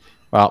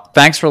 Well,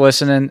 thanks for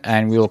listening,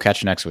 and we will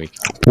catch you next week.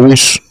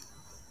 Peace.